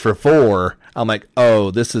trailers for 4, I'm like, oh,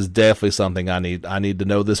 this is definitely something I need. I need to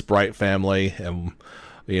know this Bright family, and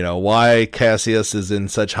why Cassius is in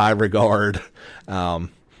such high regard.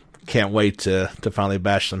 Can't wait to finally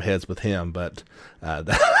bash some heads with him, but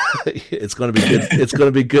it's going to be good. It's going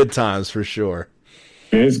to be good times for sure.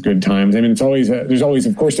 It is good times. I mean, it's always there's always,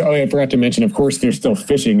 of course. Oh, I forgot to mention, of course, there's still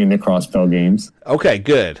fishing in the cross-spell games. Okay,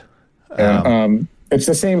 good. It's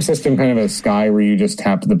the same system, kind of as Sky, where you just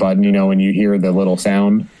tap the button, and you hear the little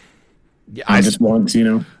sound. Yeah, I just once,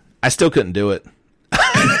 I still couldn't do it.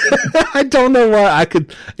 I don't know why. I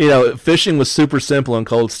could, fishing was super simple in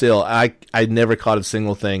Cold Steel. I never caught a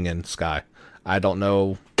single thing in Sky. I don't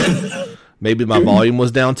know. Maybe my volume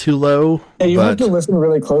was down too low. Yeah, you have to listen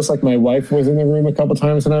really close. Like, my wife was in the room a couple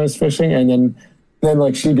times when I was fishing, and then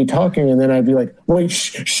like she'd be talking, and then I'd be like, "Wait,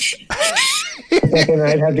 shh." And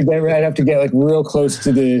I'd have to get like real close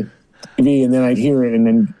to the TV, and then I'd hear it, and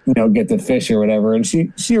then get the fish or whatever. And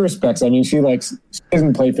she respects. I mean, she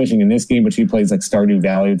doesn't play fishing in this game, but she plays like Stardew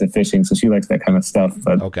Valley with the fishing, so she likes that kind of stuff.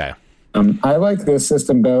 But okay. I like this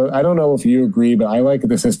system though. I don't know if you agree, but I like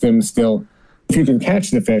the system still. If you can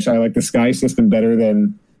catch the fish, I like the sky system better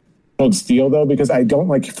than Cold Steel though, because I don't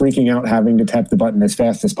like freaking out having to tap the button as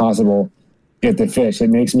fast as possible to get the fish. It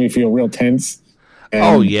makes me feel real tense.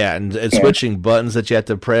 And switching buttons that you have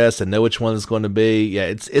to press and know which one it's going to be. Yeah,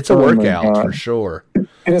 it's a workout for sure.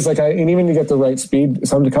 It is and even to get the right speed,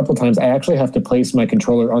 a couple times I actually have to place my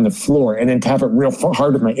controller on the floor and then tap it real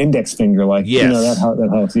hard with my index finger. Like, yes. That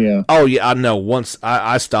helps. Yeah. Oh yeah, I know. Once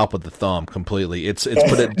I stop with the thumb completely. It's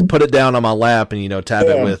put it down on my lap and tap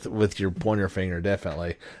it with your pointer finger.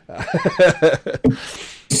 Definitely.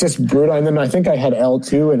 It's just brutal. And then I think I had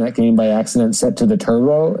L2 in that game by accident set to the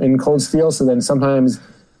turbo in Cold Steel. So then sometimes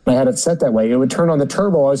when I had it set that way, it would turn on the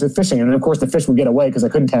turbo as I was fishing. And of course the fish would get away because I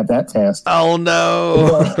couldn't tap that fast. Oh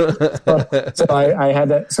no. So I had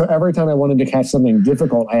that. So every time I wanted to catch something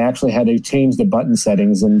difficult, I actually had to change the button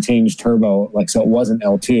settings and change turbo, so it wasn't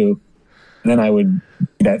L2. And then I would do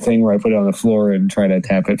that thing where I put it on the floor and try to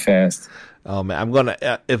tap it fast. Oh man, I'm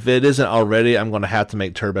gonna if it isn't already, I'm gonna have to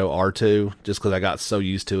make Turbo R2 just because I got so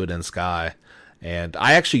used to it in Sky, and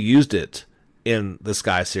I actually used it in the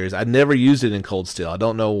Sky series. I never used it in Cold Steel. I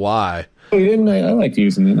don't know why. Oh, you didn't? I liked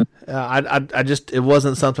using it. I just it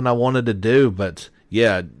wasn't something I wanted to do, but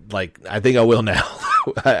yeah, I think I will now.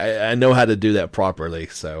 I know how to do that properly,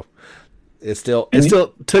 so it still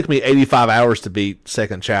took me 85 hours to beat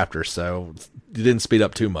second chapter, so it didn't speed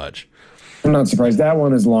up too much. I'm not surprised. That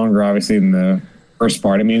one is longer, obviously, than the first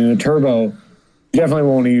part. I mean, in the Turbo, you definitely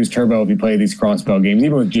won't want to use Turbo if you play these crossbow games.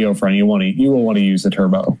 Even with Geofriend, you will want to use the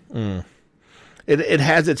Turbo. It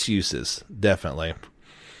has its uses, definitely.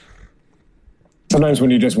 Sometimes when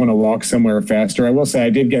you just want to walk somewhere faster, I will say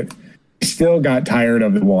I still got tired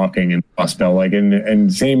of the walking in Crossbow,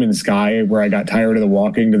 and same in Sky, where I got tired of the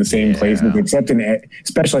walking to the same places, except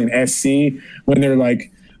especially in SC, when they're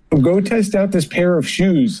like, go test out this pair of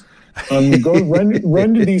shoes. Go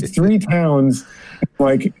run to these 3 towns,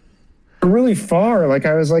 really far.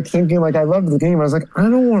 I was thinking, I loved the game. I was like, I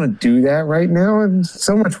don't want to do that right now. It's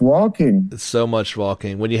so much walking. It's so much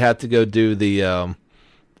walking. When you have to go do the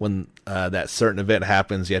when that certain event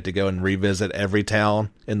happens, you have to go and revisit every town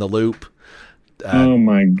in the loop. Oh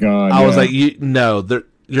my god! I was like, you're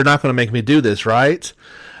not going to make me do this, right?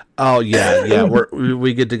 Oh yeah.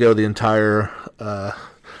 We get to go the entire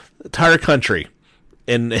country.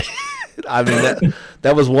 And I mean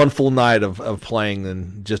that was one full night of playing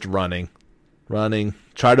and just running.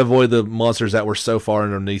 Try to avoid the monsters that were so far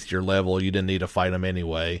underneath your level you didn't need to fight them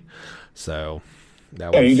anyway. So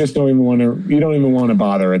you just don't even want to. You don't even want to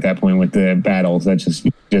bother at that point with the battles.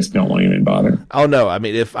 You just don't want to even bother. Oh no! I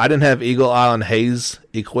mean, if I didn't have Eagle Eye and Haze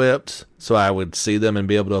equipped, so I would see them and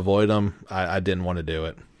be able to avoid them, I didn't want to do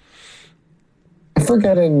it.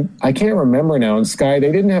 I can't remember now. In Sky,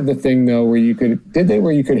 they didn't have the thing though where you could hit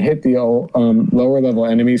the lower level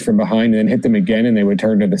enemies from behind and then hit them again and they would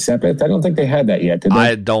turn to the Sepith. I don't think they had that yet, did they?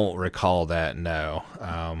 I don't recall that. No.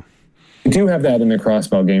 You do have that in the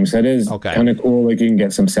crossbow games. That is kind of cool. You can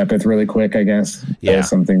get some Sepith really quick, I guess. Yeah, that is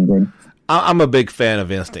something good. I'm a big fan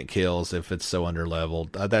of instant kills if it's so under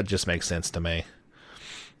leveled. That just makes sense to me.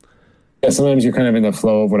 Yeah, sometimes you're kind of in the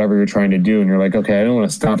flow of whatever you're trying to do, and you're like, okay, I don't want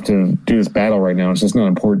to stop to do this battle right now. It's just not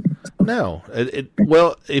important. No.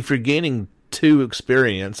 Well, if you're gaining 2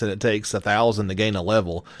 experience and it takes 1,000 to gain a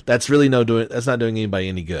level, that's really that's not doing anybody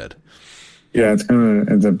any good. Yeah, it's kind of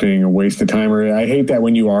ends up being a waste of time. Or I hate that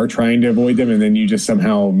when you are trying to avoid them and then you just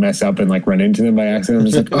somehow mess up and run into them by accident.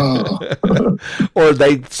 I'm just oh. Or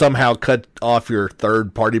they somehow cut off your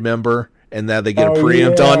third party member and now they get a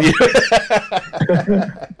preempt on you.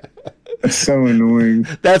 It's so annoying.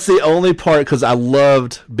 That's the only part, because I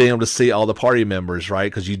loved being able to see all the party members,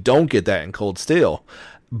 right? Because you don't get that in Cold Steel.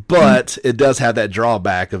 But it does have that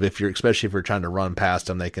drawback of especially if you're trying to run past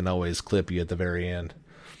them, they can always clip you at the very end.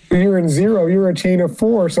 You're in 0, you're a chain of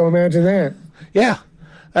 4, so imagine that. Yeah.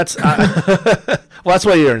 That's that's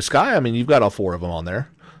why you're in Sky. I mean, you've got all 4 of them on there.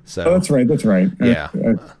 So that's right. Yeah.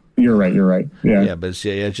 You're right. Yeah. Yeah, but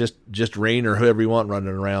just Rain or whoever you want running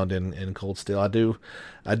around in Cold Steel.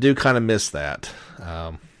 I do kind of miss that.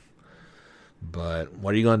 But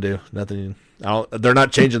what are you going to do? Nothing. They're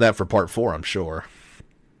not changing that for part 4, I'm sure.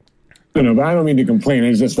 No, but I don't mean to complain.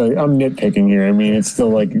 It's just I'm nitpicking here. I mean, it's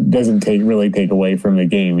still doesn't really take away from the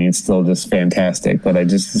game. It's still just fantastic. But I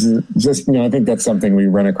just I think that's something we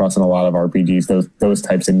run across in a lot of RPGs. Those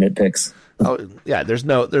types of nitpicks. Oh yeah, there's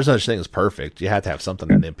no such thing as perfect. You have to have something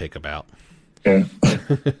to nitpick about. Yeah.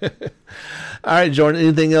 All right, Jordan.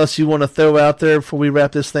 Anything else you want to throw out there before we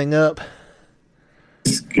wrap this thing up?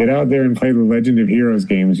 Just get out there and play the Legend of Heroes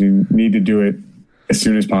games. You need to do it as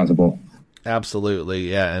soon as possible.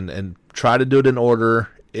 Absolutely, yeah, and try to do it in order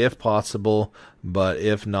if possible, but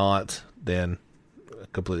if not, then I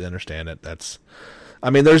completely understand it. There's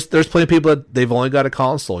plenty of people that they've only got a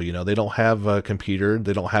console. They don't have a computer.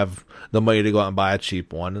 They don't have the money to go out and buy a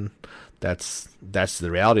cheap one, and that's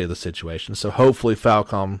the reality of the situation. So hopefully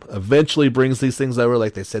Falcom eventually brings these things over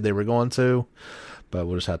like they said they were going to, but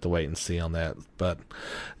we'll just have to wait and see on that. But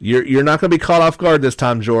you're not going to be caught off guard this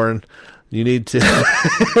time, Jordan. You need to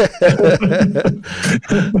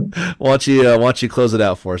why don't you close it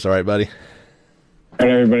out for us, all right, buddy? All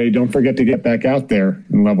right, everybody, don't forget to get back out there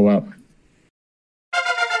and level up.